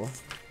as well.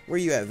 Where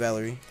you at,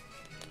 Valerie?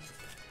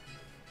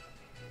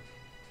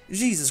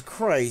 Jesus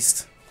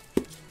Christ.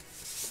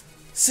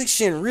 6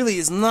 Gen really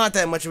is not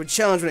that much of a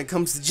challenge when it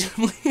comes to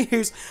gym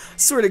leaders.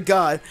 Swear to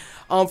God.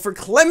 For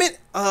Clement,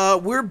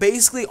 we're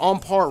basically on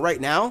par right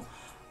now.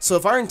 So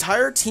if our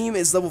entire team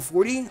is level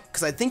 40,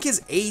 because I think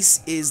his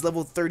ace is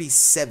level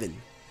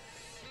 37.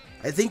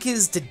 I think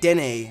his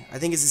Dedenne,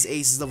 his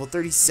ace is level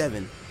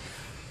 37.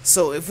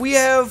 So if we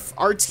have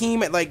our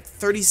team at like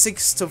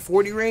 36 to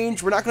 40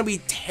 range, we're not going to be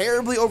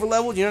terribly over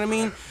leveled, you know what I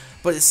mean?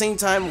 But at the same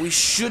time, we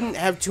shouldn't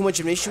have too much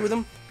of an issue with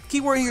him.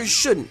 Keyword here is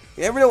shouldn't.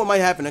 You never know what might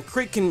happen. A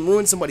crit can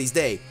ruin somebody's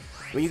day.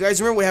 When you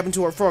guys remember what happened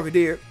to our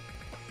Frogadier.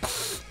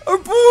 Our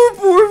poor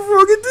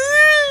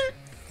Frogadier!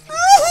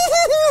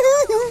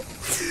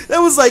 That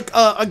was like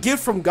a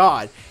gift from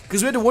God.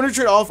 because we had to Wonder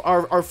Trade off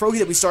our Froakie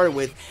that we started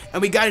with, and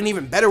we got an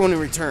even better one in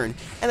return.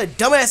 And the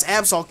dumbass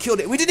Absol killed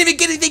it. We didn't even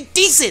get anything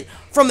decent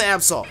from the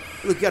Absol.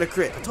 Look, we got a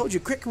crit. I told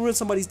you, crit can ruin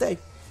somebody's day.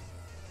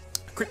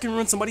 Crit can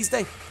ruin somebody's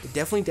day. It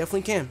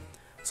definitely can.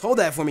 So hold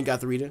that for me,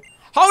 Gothorita.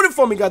 Hold it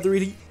for me,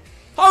 Gothorita.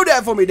 Hold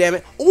that for me, damn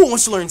it. Oh, it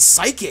wants to learn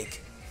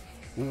Psychic.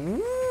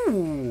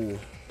 Ooh.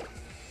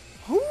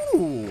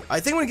 Ooh.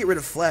 I think I'm going to get rid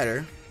of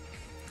Flatter.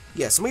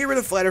 Yes, I'm going to get rid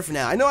of Flatter for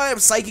now. I know I have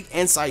Psychic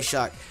and Side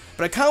Shock,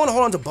 but I kind of want to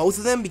hold on to both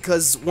of them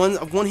because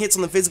one hits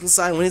on the physical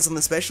side, one hits on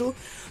the special.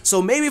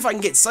 So maybe if I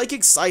can get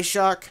Psychic, Side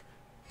Shock,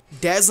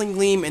 Dazzling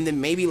Gleam, and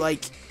then maybe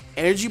like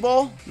Energy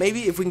Ball.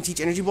 Maybe if we can teach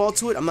Energy Ball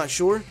to it. I'm not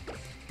sure.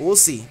 But we'll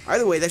see.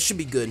 Either way, that should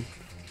be good.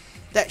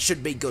 That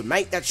should be good,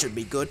 mate. That should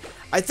be good.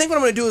 I think what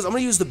I'm going to do is I'm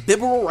going to use the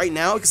Bibarel right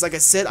now because, like I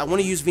said, I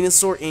want to use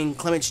Venusaur in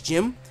Clement's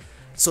gym.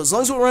 So as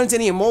long as we don't run into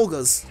any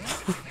Emolgas,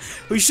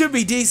 we should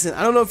be decent.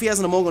 I don't know if he has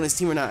an Emolga on his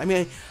team or not. I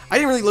mean, I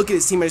didn't really look at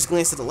his team. I just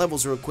glanced at the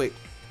levels real quick.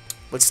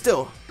 But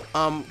still,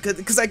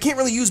 because I can't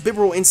really use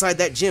Bibarel inside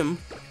that gym.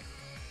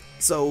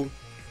 So,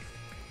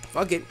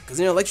 fuck it. Because,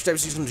 you know, Electric Type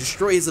is just going to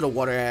destroy his little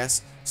water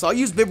ass. So I'll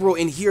use Bibarel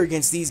in here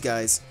against these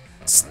guys.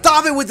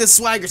 Stop it with the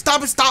swagger.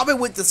 Stop it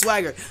with the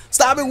swagger.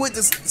 Stop it with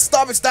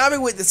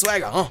the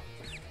swagger. Huh?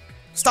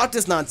 Stop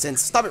this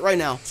nonsense. Stop it right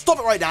now. Stop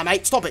it right now,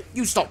 mate. Stop it.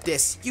 You stop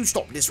this. You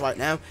stop this right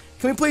now.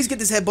 Can we please get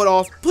this headbutt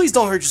off? Please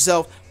don't hurt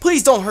yourself.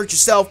 Please don't hurt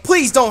yourself.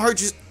 Please don't hurt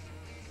yourself.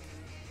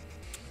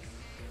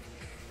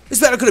 This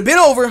battle could have been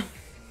over.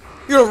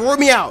 You're gonna roar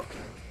me out.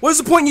 What is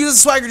the point in using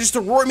swagger just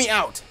to roar me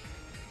out?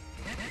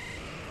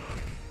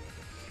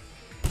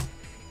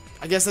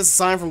 I guess that's a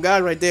sign from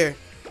God right there.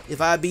 If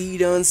I be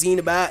done seen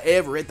about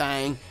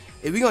everything.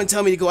 If you're gonna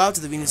tell me to go out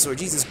to the Venusaur,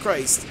 Jesus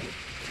Christ.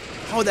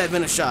 How would that have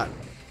been a shot?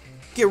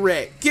 Get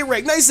wrecked. Get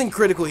wrecked. Nice and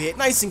critical hit.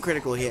 Nice and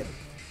critical hit.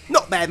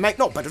 Not bad, mate.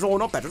 Not bad at all.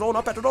 Not bad at all.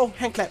 Not bad at all.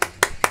 Hand clap.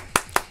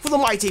 For the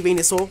mighty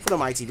Venusaur. For the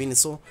mighty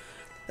Venusaur.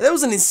 That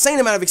was an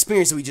insane amount of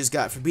experience that we just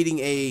got for beating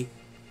a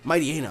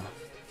Mightyena.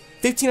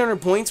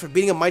 1,500 points for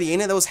beating a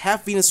Mightyena. That was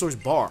half Venusaur's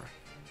bar.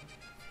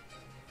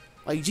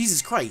 Like,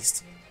 Jesus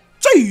Christ.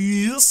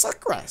 Jesus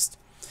Christ.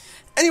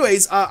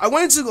 Anyways, I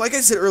wanted to, like I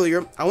said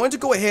earlier, I wanted to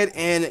go ahead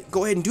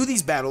and do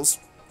these battles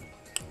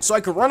so I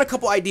could run a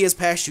couple ideas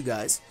past you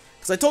guys.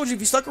 Because I told you if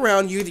you stuck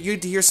around,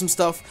 you'd to hear some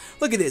stuff.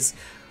 Look at this.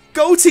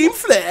 Go Team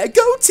Flare.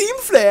 Go Team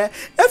Flare.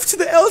 F to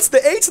the L to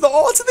the A to the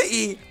R to the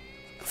E.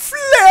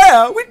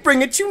 Flare. We'd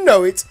bring it, you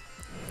know it.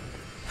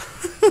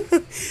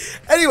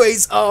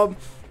 Anyways,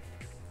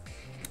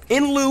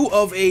 in lieu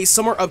of a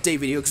summer update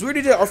video, because we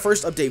already did our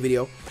first update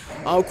video,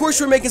 of course,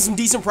 we're making some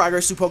decent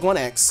progress through Pokemon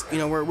X. You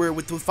know, we're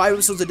with 5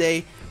 episodes a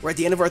day. We're at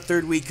the end of our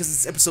 3rd week because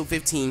it's episode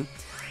 15.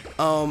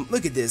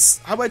 Look at this.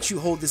 How about you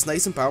hold this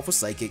nice and powerful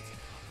Psychic?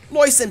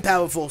 Nice and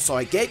powerful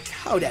Psychic.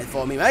 Hold that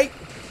for me, mate.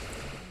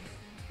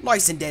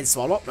 Nice and dead,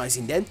 Swallow. Nice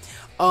and dead.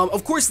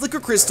 Of course,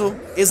 Liquid Crystal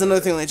is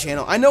another thing on the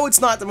channel. I know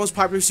it's not the most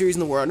popular series in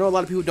the world. I know a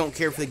lot of people don't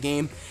care for the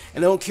game,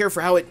 and they don't care for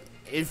how it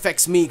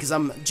affects me because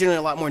I'm generally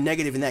a lot more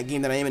negative in that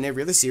game than I am in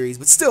every other series.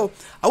 But still,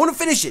 I want to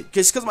finish it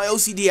just because of my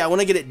OCD. I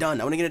want to get it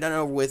done. I want to get it done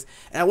and over with,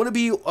 and I want to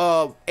be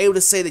able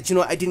to say that, you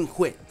know, I didn't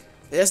quit.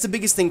 That's the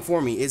biggest thing for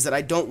me, is that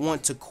I don't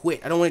want to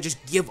quit. I don't want to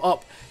just give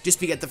up just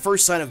be at the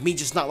first sign of me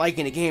just not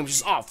liking the game,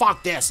 just, oh,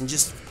 fuck this, and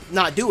just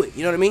not do it.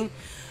 You know what I mean?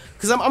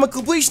 Because I'm a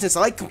completionist. I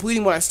like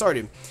completing what I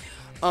started.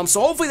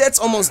 So hopefully that's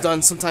almost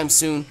done sometime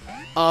soon.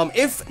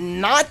 If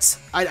not,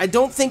 I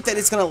don't think that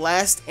it's going to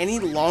last any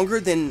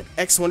longer than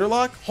X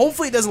Wonderlocke.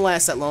 Hopefully it doesn't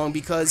last that long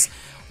because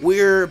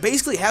we're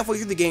basically halfway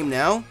through the game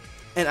now.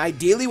 And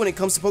ideally when it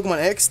comes to Pokemon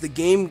X, the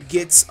game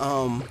gets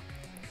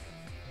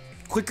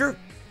quicker,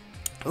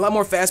 a lot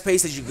more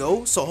fast-paced as you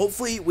go. So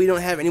hopefully we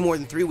don't have any more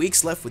than 3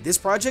 weeks left with this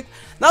project.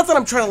 Not that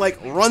I'm trying to like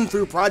run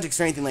through projects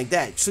or anything like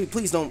that. So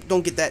please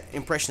don't get that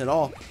impression at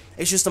all.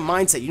 It's just a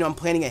mindset. You know, I'm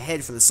planning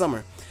ahead for the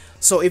summer.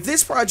 So if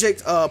this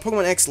project,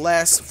 Pokemon X,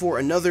 lasts for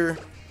another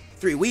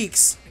 3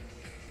 weeks,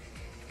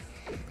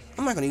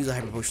 I'm not going to use a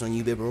Hyper Potion on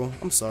you, Bibarel.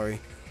 I'm sorry.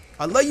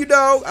 I love you,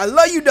 dog. I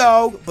love you,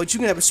 dog. But you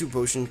can have a Super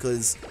Potion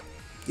because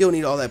you don't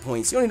need all that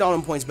points. You don't need all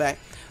them points back.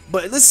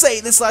 But let's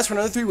say this lasts for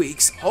another 3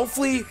 weeks.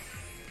 Hopefully,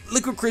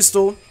 Liquid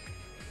Crystal,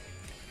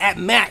 at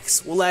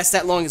max, will last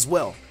that long as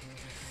well.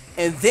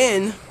 And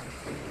then,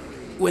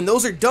 when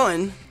those are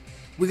done,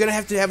 we're going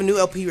to have a new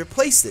LP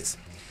replace this.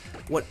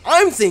 What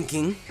I'm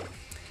thinking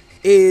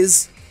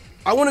is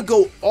I want to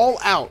go all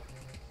out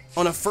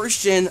on a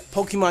first-gen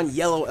Pokemon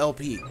Yellow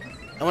LP.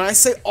 And when I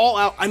say all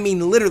out, I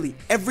mean literally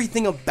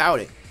everything about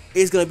it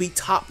is going to be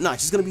top-notch.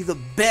 It's going to be the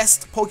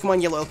best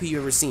Pokemon Yellow LP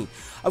you've ever seen.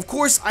 Of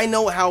course, I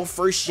know how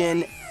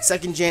first-gen,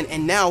 second-gen,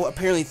 and now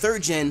apparently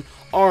third-gen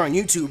are on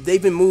YouTube.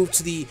 They've been moved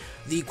to the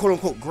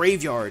quote-unquote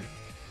graveyard.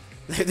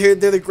 They're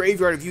the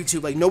graveyard of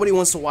YouTube. Like, nobody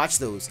wants to watch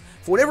those.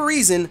 For whatever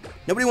reason,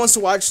 nobody wants to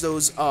watch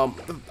those.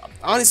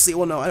 Honestly,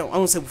 well, no, I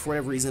don't say for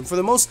whatever reason. For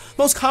the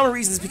most common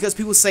reason is because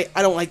people say,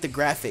 I don't like the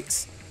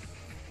graphics.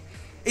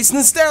 It's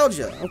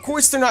nostalgia. Of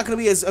course, they're not going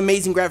to be as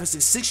amazing graphics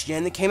as 6th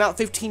gen that came out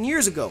 15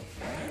 years ago.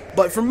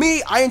 But for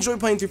me, I enjoy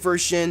playing through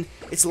first gen.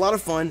 It's a lot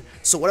of fun.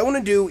 So what I want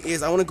to do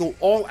is I want to go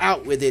all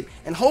out with it,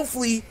 and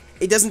hopefully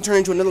it doesn't turn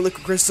into another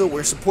Liquid Crystal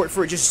where support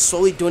for it just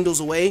slowly dwindles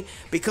away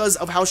because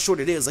of how short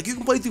it is. Like, you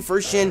can play through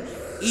first gen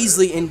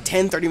easily in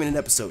 10-30 minute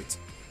episodes.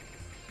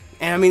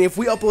 And I mean, if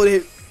we upload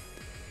it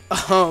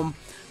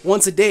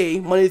once a day,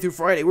 Monday through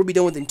Friday, we'll be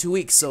done within 2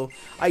 weeks. So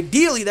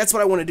ideally, that's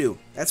what I want to do.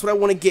 That's what I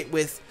want to get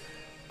with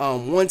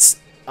once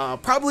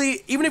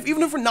probably even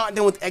if we're not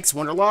done with X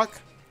Wonderlocke,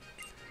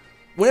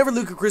 whenever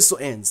Liquid Crystal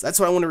ends, that's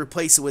what I want to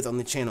replace it with on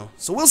the channel.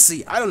 So we'll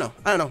see. I don't know,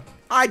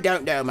 I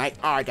don't know, mate.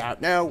 I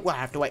don't know. We'll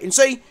have to wait and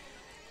see.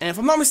 And if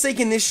I'm not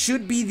mistaken, this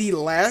should be the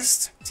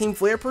last Team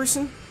Flare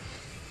person.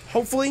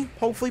 Hopefully,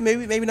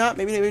 maybe not.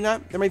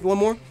 There might be one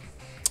more.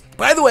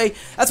 By the way,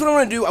 that's what I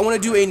want to do. I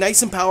want to do a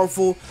nice and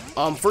powerful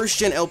first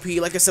gen LP.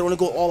 Like I said, I want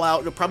to go all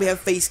out. It'll probably have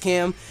face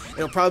cam.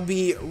 It'll probably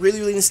be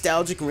really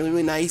nostalgic and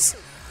really nice.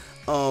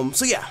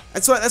 So yeah,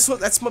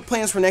 that's my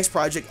plans for next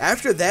project.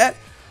 After that,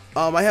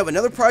 I have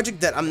another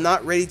project that I'm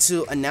not ready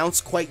to announce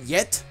quite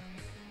yet.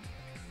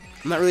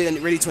 But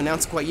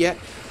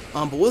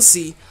we'll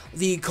see.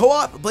 The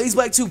co-op Blaze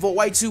Black 2 Volt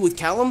White 2 with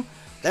Callum,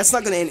 that's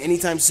not going to end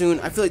anytime soon.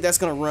 I feel like that's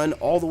going to run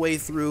all the way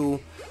through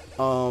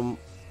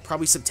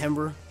probably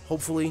September,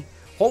 hopefully.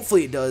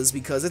 Hopefully it does,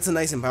 because it's a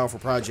nice and powerful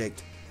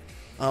project.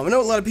 I know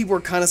a lot of people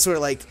are kind of sort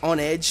of like on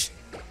edge.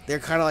 They're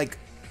kind of like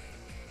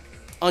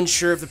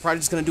unsure if the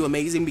project's going to do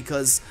amazing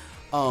because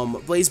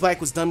Blaze Black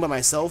was done by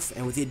myself,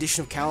 and with the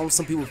addition of Callum,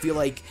 some people feel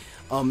like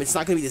it's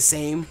not going to be the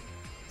same.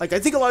 Like, I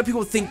think a lot of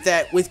people think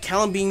that with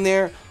Callum being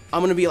there, I'm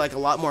going to be like a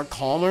lot more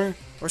calmer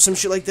or some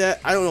shit like that.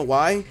 I don't know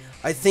why.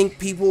 I think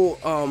people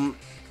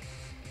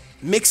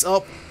mix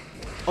up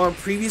our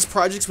previous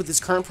projects with this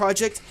current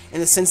project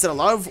in the sense that a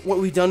lot of what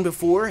we've done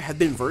before have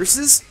been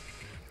verses,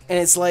 and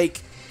it's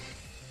like,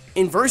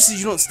 in verses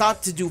you don't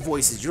stop to do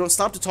voices, you don't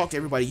stop to talk to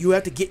everybody, you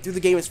have to get through the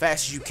game as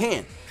fast as you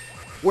can.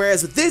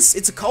 Whereas with this,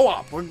 it's a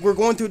co-op, we're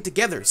going through it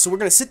together, so we're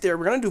going to sit there,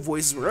 we're going to do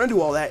voices, we're going to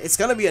do all that. It's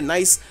going to be a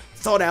nice,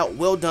 thought out,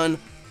 well done,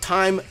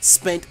 time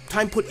spent,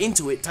 time put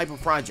into it type of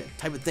project,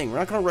 type of thing. We're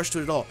not going to rush to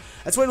it at all.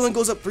 That's why it only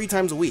goes up 3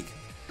 times a week.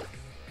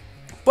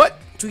 But,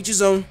 to each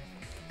his own.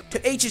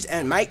 To each his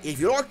own, mate. If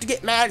you like to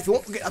get mad, if you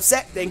want to get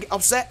upset, then get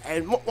upset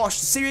and watch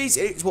the series.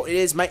 It is what it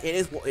is, mate. It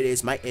is what it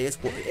is, mate. It is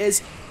what it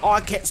is. I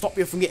can't stop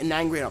you from getting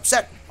angry and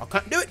upset. I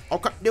can't do it. I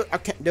can't do it. I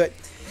can't do it.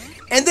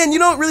 And then, you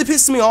know what really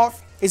pisses me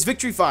off? Is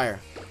Victory Fire.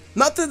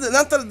 Not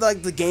that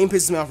like the game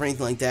pisses me off or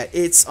anything like that.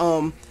 It's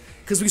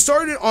because we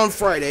started on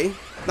Friday.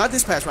 Not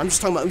this past Friday. I'm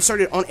just talking about we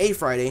started on a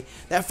Friday.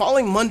 That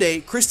following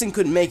Monday, Kristen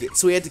couldn't make it,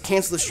 so we had to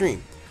cancel the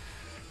stream.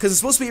 Because it's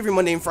supposed to be every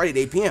Monday and Friday at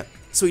 8 p.m.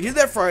 So we did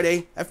that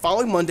Friday. That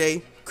following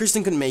Monday,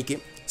 Kristen couldn't make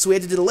it, so we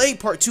had to delay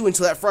part 2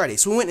 until that Friday.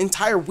 So we went an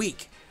entire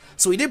week.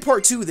 So we did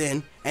part 2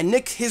 then, and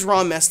Nick, his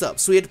ROM messed up.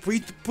 So we had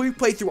to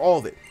pre-play through all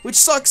of it, which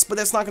sucks, but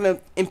that's not going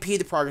to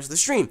impede the progress of the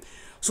stream.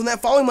 So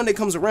that following Monday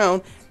comes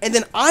around, and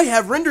then I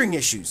have rendering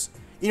issues.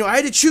 You know, I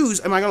had to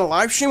choose, am I going to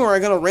live stream or am I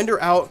going to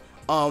render out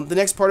the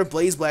next part of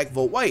Blaze Black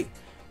Volt White?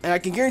 And I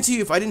can guarantee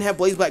you, if I didn't have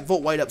Blaze Black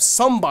Volt White up,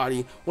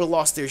 somebody would have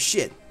lost their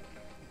shit.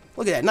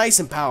 Look at that, nice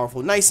and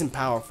powerful, nice and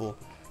powerful,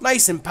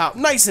 nice and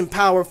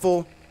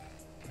powerful,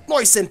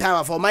 nice and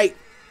powerful, mate.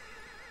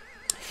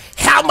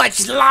 How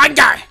much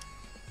longer?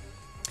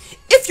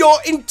 If you're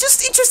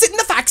just interested in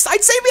the facts,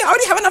 I'd say we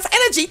already have enough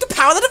energy to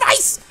power the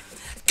device.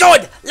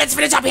 Good, let's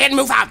finish up here and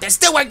move out. There's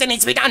still work that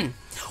needs to be done.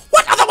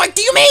 What other work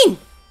do you mean?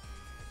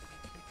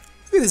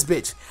 Look at this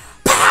bitch.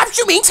 Perhaps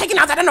you mean taking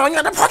out that annoying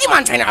little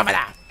Pokemon trainer over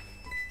there.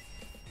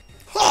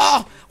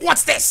 Oh,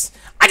 what's this?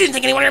 I didn't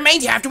think anyone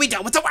remained here after we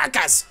dealt with the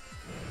workers.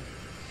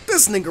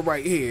 This nigga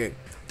right here.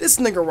 This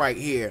nigga right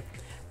here.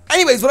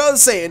 Anyways, what I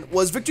was saying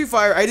was Victory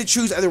Fire, I had to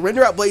choose either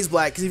render out Blaze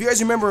Black, because if you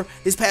guys remember,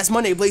 this past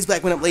Monday, Blaze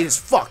Black went up late as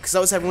fuck, because I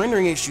was having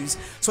rendering issues.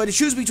 So I had to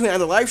choose between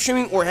either live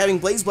streaming or having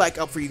Blaze Black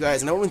up for you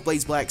guys, and I went with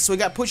Blaze Black, so it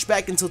got pushed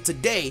back until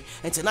today,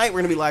 and tonight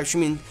we're going to be live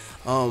streaming,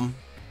 oh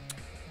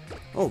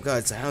god,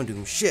 it's a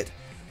Houndoom, shit.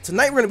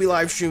 Tonight we're going to be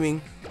live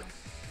streaming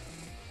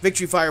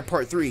Victory Fire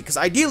Part 3, because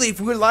ideally, if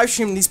we were live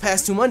streaming these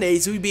past 2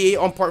 Mondays, we'd be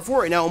on Part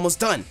 4 right now, almost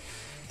done.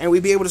 And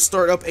we'd be able to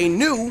start up a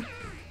new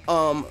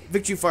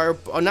Victory Fire,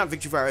 not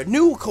Victory Fire, a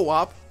new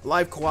co-op,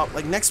 live co-op,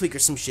 like next week or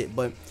some shit.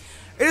 But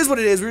it is what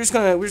it is. We're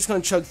just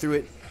gonna chug through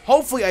it.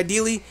 Hopefully,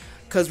 ideally,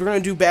 because we're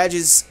gonna do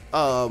badges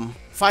 5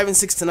 and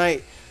 6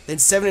 tonight, then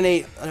 7 and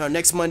 8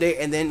 next Monday,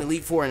 and then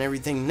Elite 4 and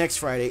everything next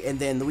Friday, and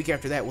then the week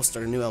after that we'll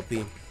start a new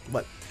LP.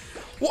 But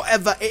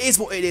whatever, it is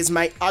what it is,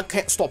 mate. I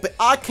can't stop it.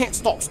 I can't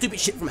stop stupid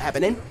shit from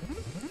happening.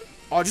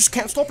 I just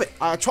can't stop it.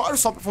 I try to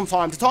stop it from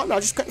time to time, and I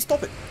just can't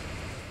stop it.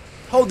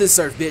 Hold this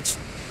surf, bitch.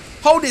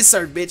 Hold this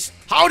surf, bitch.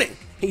 Hold it.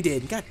 He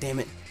did. God damn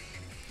it.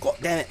 God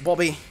damn it,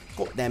 Bobby.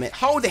 God damn it.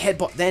 Hold the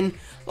headbutt then.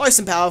 Nice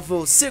and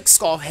powerful. Silk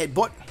Scarf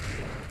headbutt.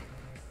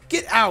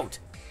 Get out.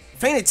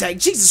 Feint attack.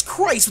 Jesus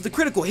Christ, with the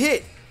critical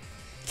hit.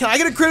 Can I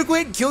get a critical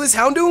hit and kill this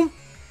Houndoom?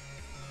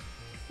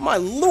 My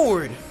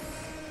lord.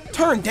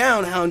 Turn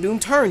down, Houndoom.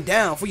 Turn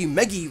down before you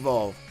Mega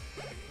Evolve.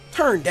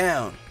 Turn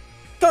down.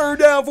 Turn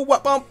down for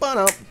what? But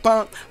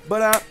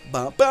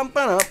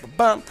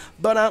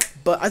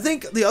I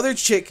think the other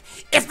chick.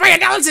 If my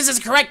analysis is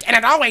correct, and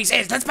it always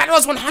is, this battle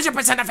is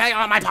 100% a failure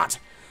on my part.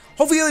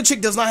 Hopefully the other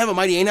chick does not have a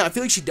Mighty Ana. I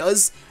feel like she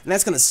does, and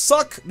that's gonna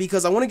suck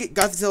because I want to get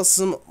Gothitelle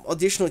some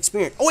additional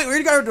experience. Oh wait, we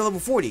already got her to level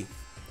 40.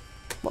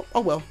 Well,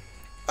 oh well.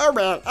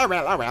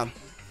 Alright.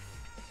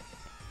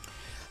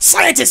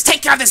 Scientists,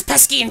 take care of this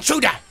pesky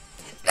intruder.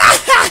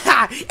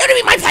 It'll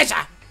be my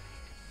pleasure.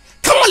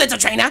 Come on, little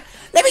trainer.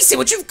 Let me see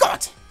what you've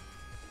got.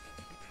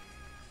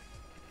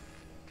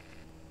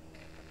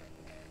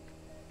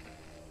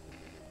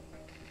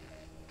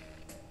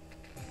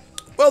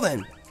 Well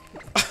then.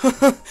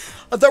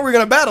 I thought we were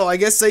gonna battle. I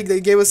guess they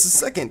gave us a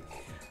second.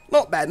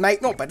 Not bad,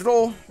 mate. Not bad at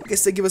all. I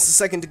guess they give us a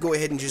second to go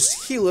ahead and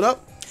just heal it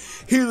up.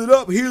 Heal it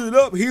up, heal it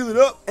up, heal it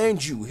up,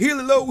 and you heal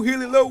it low,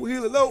 heal it low,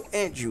 heal it low,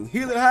 and you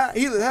heal it high,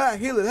 heal it high,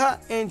 heal it high,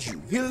 and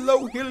you heal it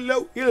low, heal it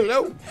low, heal it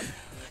low.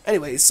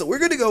 Anyway, so we're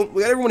good to go.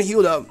 We got everyone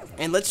healed up,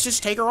 and let's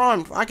just take her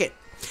on. Fuck it.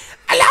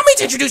 Allow me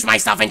to introduce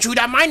myself,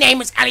 intruder. My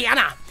name is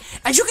Aliana.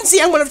 As you can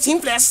see, I'm one of Team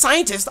Flair's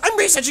scientists. I'm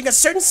researching a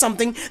certain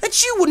something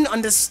that you wouldn't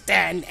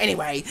understand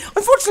anyway.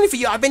 Unfortunately for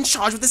you, I've been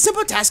charged with the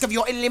simple task of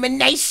your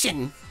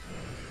elimination.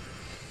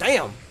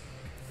 Damn.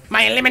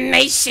 My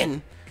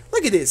elimination.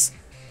 Look at this.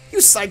 You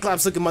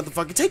Cyclops-looking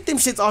motherfucker. Take them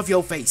shits off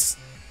your face.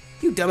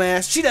 You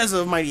dumbass. She does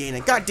have a Mighty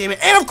Ana. God damn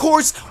it. And of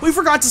course, we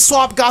forgot to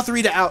swap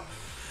Gothorita out.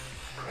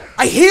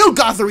 I healed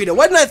Gothorita.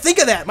 Why didn't I think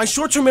of that? My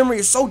short-term memory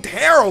is so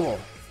terrible.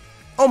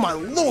 Oh my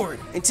lord.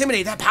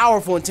 Intimidate. That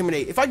powerful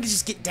Intimidate. If I could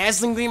just get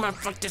Dazzling Gleam, I'd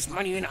fuck this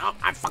Mighty Ana up.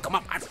 I'd fuck him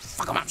up. I'd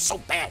fuck him up so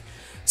bad.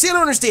 See, I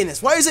don't understand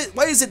this. Why is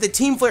it the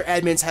Team Flare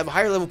admins have a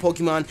higher level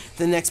Pokemon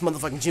than the next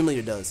motherfucking gym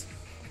leader does?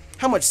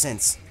 How much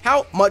sense?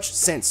 How much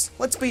sense?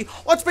 Let's be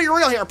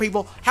real here,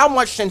 people. How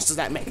much sense does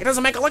that make? It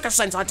doesn't make a lick of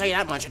sense, I'll tell you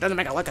that much. It doesn't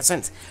make a lick of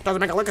sense. It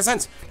doesn't make a lick of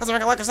sense. It doesn't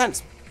make a lick of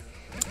sense.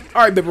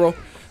 Alright, Bibro.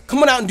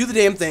 Come on out and do the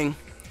damn thing.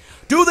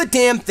 Do the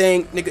damn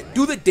thing, nigga.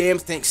 Do the damn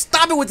thing.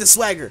 Stop it with the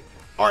swagger.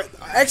 Alright,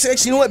 actually,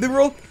 you know what,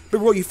 Bibro?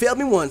 Bibro, you failed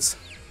me once.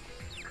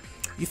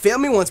 You failed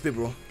me once,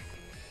 Bibro.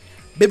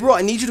 Bibro,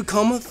 I need you to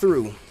come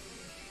through.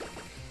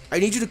 I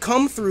need you to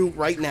come through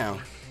right now.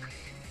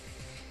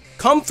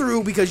 Come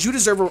through because you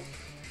deserve a...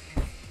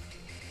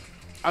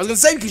 I was gonna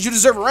say because you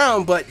deserve a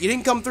round, but you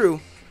didn't come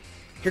through.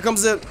 Here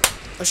comes the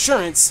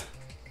assurance.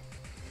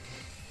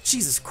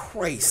 Jesus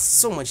Christ,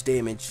 so much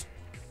damage.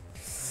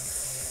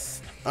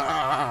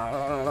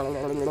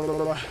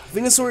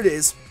 Venusaur it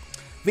is.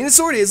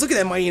 Venusaur it is. Look at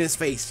that Mighty Ana's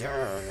face. Shut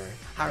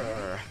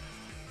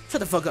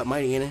the fuck up,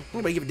 Mighty Ana.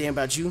 Nobody give a damn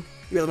about you.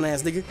 You relevant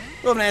ass nigga.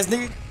 Relevant ass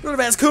nigga.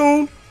 Relevant ass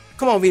coon.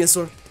 Come on,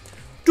 Venusaur.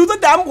 Do the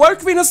damn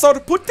work,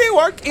 Venusaur. Put the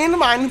work in,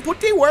 man.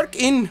 Put the work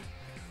in.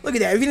 Look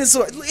at that.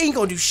 Venusaur ain't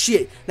gonna do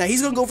shit. Now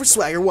he's gonna go for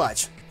swagger.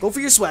 Watch. Go for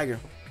your swagger.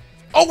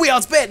 Oh, we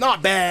outsped.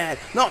 Not bad.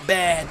 Not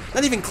bad.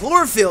 Not even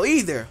chlorophyll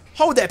either.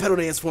 Hold that pedal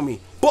dance for me.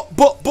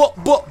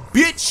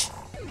 Bitch.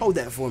 Hold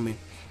that for me.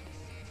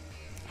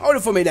 Hold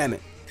it for me, damn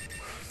it.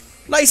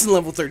 Nice and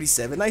level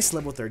 37. Nice and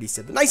level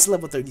 37. Nice and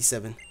level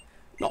 37.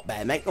 Not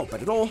bad, mate. Not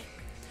bad at all.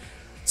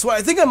 So what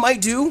I think I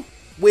might do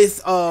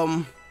with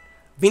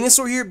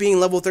Venusaur here being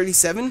level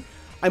 37,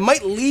 I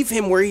might leave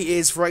him where he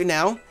is for right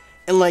now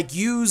and like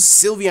use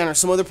Sylveon or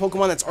some other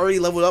Pokemon that's already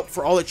leveled up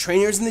for all the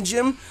trainers in the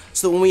gym,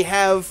 so that when we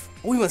have...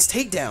 Oh, he wants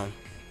Takedown.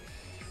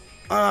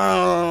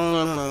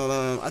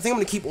 I think I'm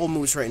going to keep Old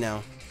Moose right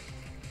now.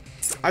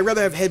 I'd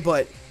rather have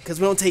Headbutt, because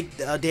we don't take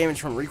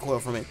damage from recoil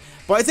from it.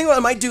 But I think what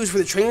I might do is for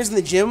the trainers in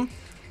the gym,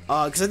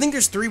 because I think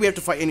there's 3 we have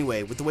to fight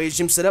anyway, with the way his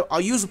gym's set up,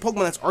 I'll use a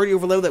Pokemon that's already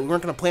overleveled that we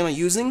weren't going to plan on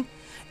using,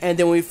 and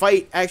then when we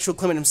fight actual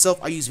Clement himself,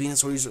 I'll use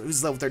Venusaur,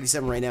 who's level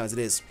 37 right now as it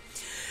is.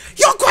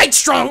 You're quite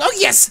strong! Oh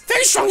yes,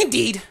 very strong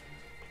indeed!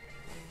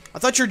 I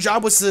thought your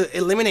job was to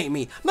eliminate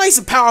me. Nice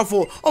and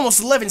powerful,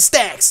 almost 11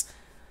 stacks.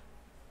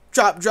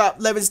 Drop,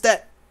 11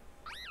 stack.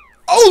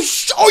 Oh,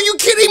 are you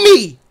kidding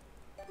me?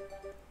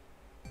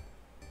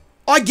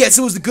 I guess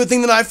it was a good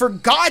thing that I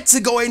forgot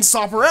to go ahead and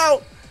swap her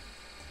out.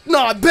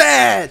 Not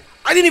bad.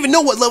 I didn't even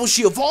know what level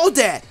she evolved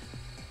at.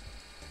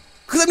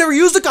 Because I've never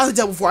used a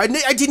Gothitelle before. I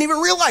didn't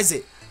even realize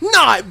it.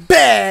 Not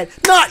bad.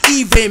 Not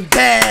even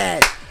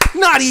bad.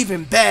 Not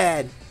even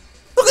bad.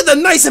 Look at the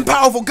nice and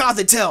powerful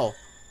Gothitelle.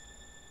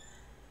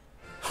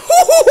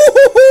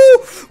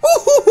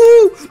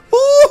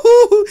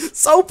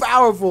 So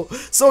powerful.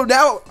 So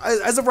now,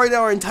 as of right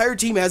now, our entire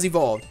team has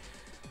evolved.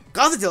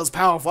 Gothitelle is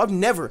powerful. I've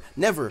never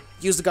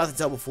used a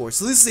Gothitelle before,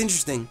 so this is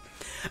interesting.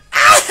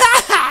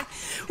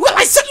 Well,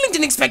 I certainly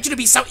didn't expect you to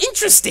be so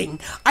interesting.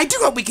 I do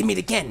hope we can meet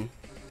again.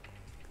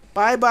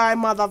 Bye-bye,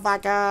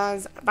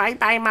 motherfuckers.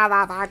 Bye-bye,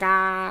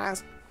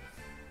 motherfuckers.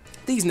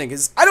 These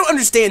niggas. I don't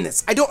understand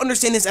this. I don't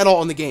understand this at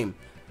all in the game.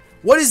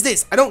 What is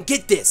this? I don't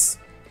get this.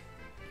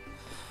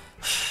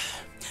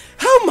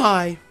 How am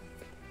I?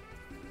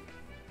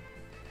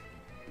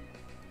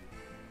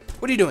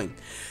 What are you doing?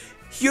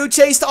 You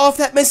chased off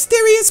that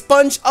mysterious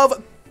bunch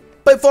of...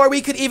 before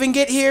we could even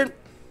get here.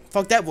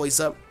 Fuck that voice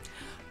up.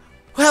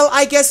 Well,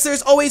 I guess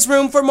there's always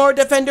room for more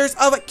defenders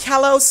of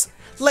Kalos.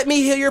 Let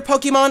me heal your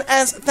Pokemon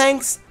as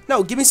thanks.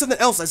 No, give me something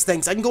else as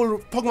thanks. I can go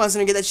to Pokemon Center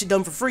and get that shit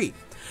done for free.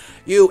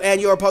 You and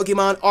your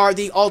Pokemon are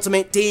the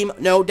ultimate team,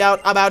 no doubt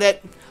about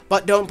it.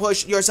 But don't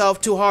push yourself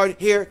too hard.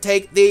 Here,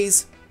 take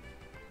these.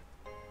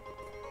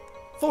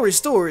 Full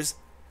restores?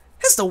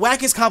 That's the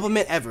wackest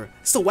compliment ever.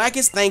 It's the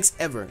wackest thanks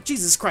ever.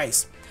 Jesus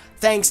Christ.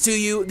 Thanks to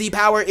you, the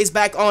power is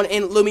back on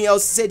in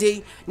Lumiose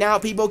City. Now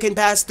people can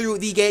pass through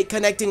the gate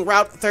connecting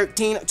Route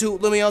 13 to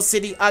Lumiose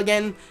City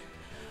again.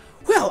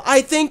 Well,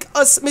 I think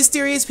us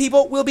mysterious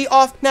people will be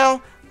off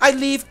now. I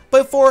leave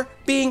before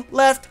being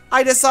left,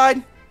 I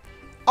decide.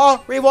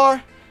 Au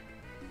revoir.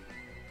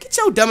 Get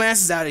your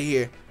dumbasses out of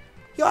here.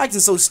 Y'all acting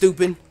so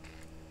stupid.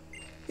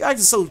 Y'all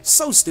acting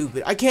so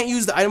stupid. I can't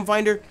use the item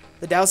finder,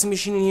 the dowsing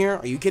machine in here.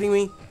 Are you kidding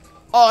me?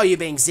 Oh, you're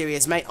being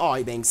serious, mate. Oh,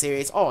 you're being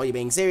serious. Oh, you're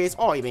being serious.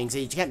 Oh, you're being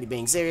serious. You can't be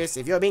being serious.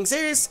 If you're being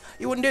serious,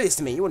 you wouldn't do this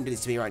to me. You wouldn't do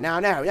this to me right now.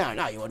 No,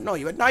 you wouldn't. No,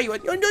 you wouldn't. No, you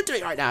wouldn't. You wouldn't do it to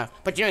me right now.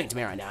 But you're doing it to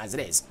me right now, as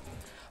it is.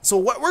 So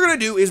what we're gonna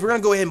do is we're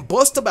gonna go ahead and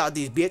bust about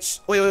these,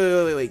 bitch.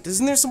 Wait.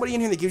 Isn't there somebody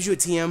in here that gives you a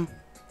TM?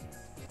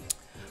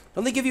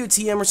 Don't they give you a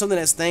TM or something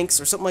as thanks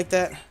or something like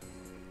that?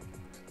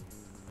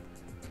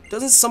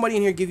 Doesn't somebody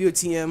in here give you a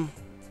TM?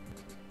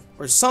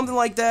 Or something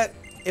like that,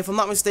 if I'm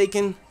not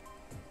mistaken.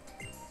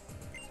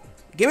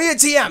 Give me a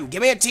TM!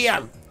 Give me a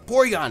TM!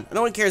 Porygon.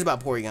 No one cares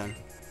about Porygon.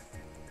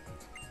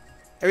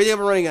 Everything I'm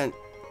running on.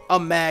 A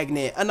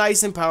magnet. A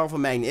nice and powerful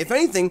magnet. If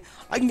anything,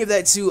 I can give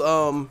that to,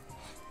 our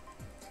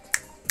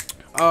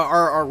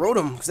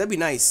Rotom, because that'd be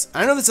nice.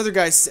 I know this other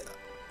guy's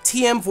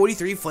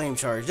TM43 Flame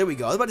Charge. There we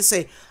go. I was about to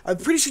say, I'm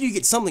pretty sure you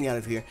get something out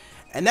of here.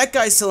 And that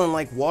guy's selling,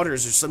 like,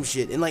 waters or some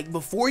shit. And, like,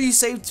 before you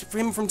save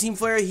him from Team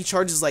Flare, he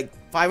charges, like,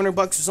 $500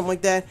 or something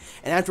like that.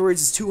 And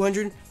afterwards, it's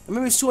 200. Or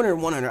maybe it's 200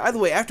 and 100. Either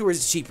way, afterwards,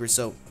 it's cheaper,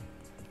 so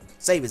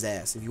save his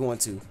ass if you want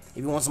to.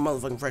 If you want some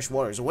motherfucking fresh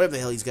waters or whatever the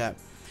hell he's got.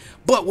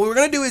 But what we're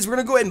gonna do is we're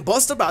gonna go ahead and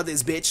bust about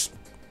this bitch.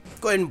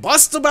 Go ahead and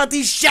bust about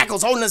these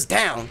shackles holding us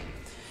down.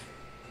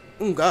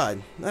 Oh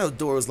god, that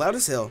door was loud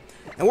as hell.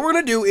 And what we're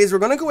gonna do is we're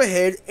gonna go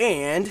ahead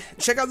and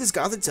check out this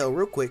Gothitelle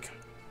real quick.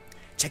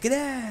 Check it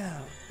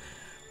out.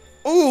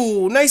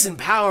 Oh, nice and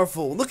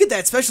powerful. Look at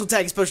that special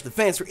attack and special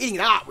defense. We're eating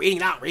it up. We're eating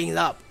it up. We're eating it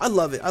up. I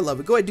love it. I love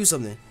it. Go ahead, do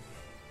something.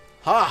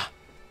 Ha.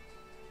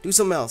 Do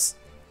something else.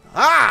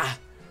 Ah.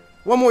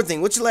 One more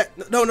thing. What's your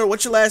no,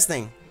 what's your last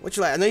thing? What's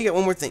your last? I know you got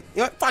one more thing. You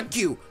know what? Fuck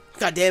you.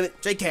 God damn it.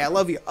 JK, I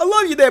love you. I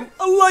love you, damn.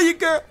 I love you,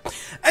 girl.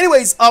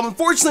 Anyways,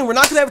 unfortunately, we're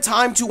not going to have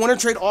time to Wonder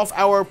Trade off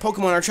our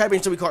Pokemon, our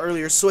champions that we caught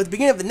earlier. So at the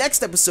beginning of the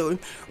next episode,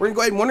 we're going to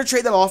go ahead and Wonder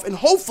Trade that off. And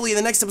hopefully in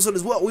the next episode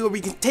as well, we will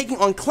be taking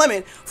on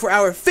Clement for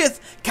our 5th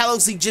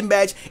Kalos League Gym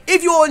Badge.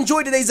 If you all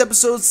enjoyed today's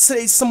episode,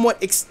 today's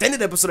somewhat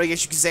extended episode, I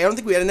guess you could say. I don't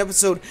think we had an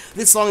episode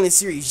this long in this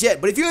series yet.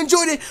 But if you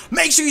enjoyed it,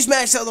 make sure you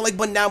smash that like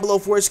button down below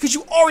for us, because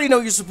you already know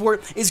your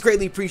support is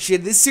greatly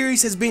appreciated. This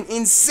series has been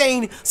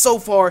insane so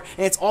far,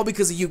 and it's all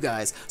because of you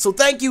guys. So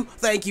thank you,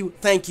 thank you,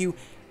 thank you.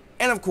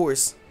 And of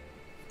course,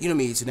 you know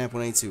me, YouTube Nappy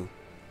 182.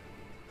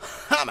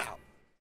 I'm out.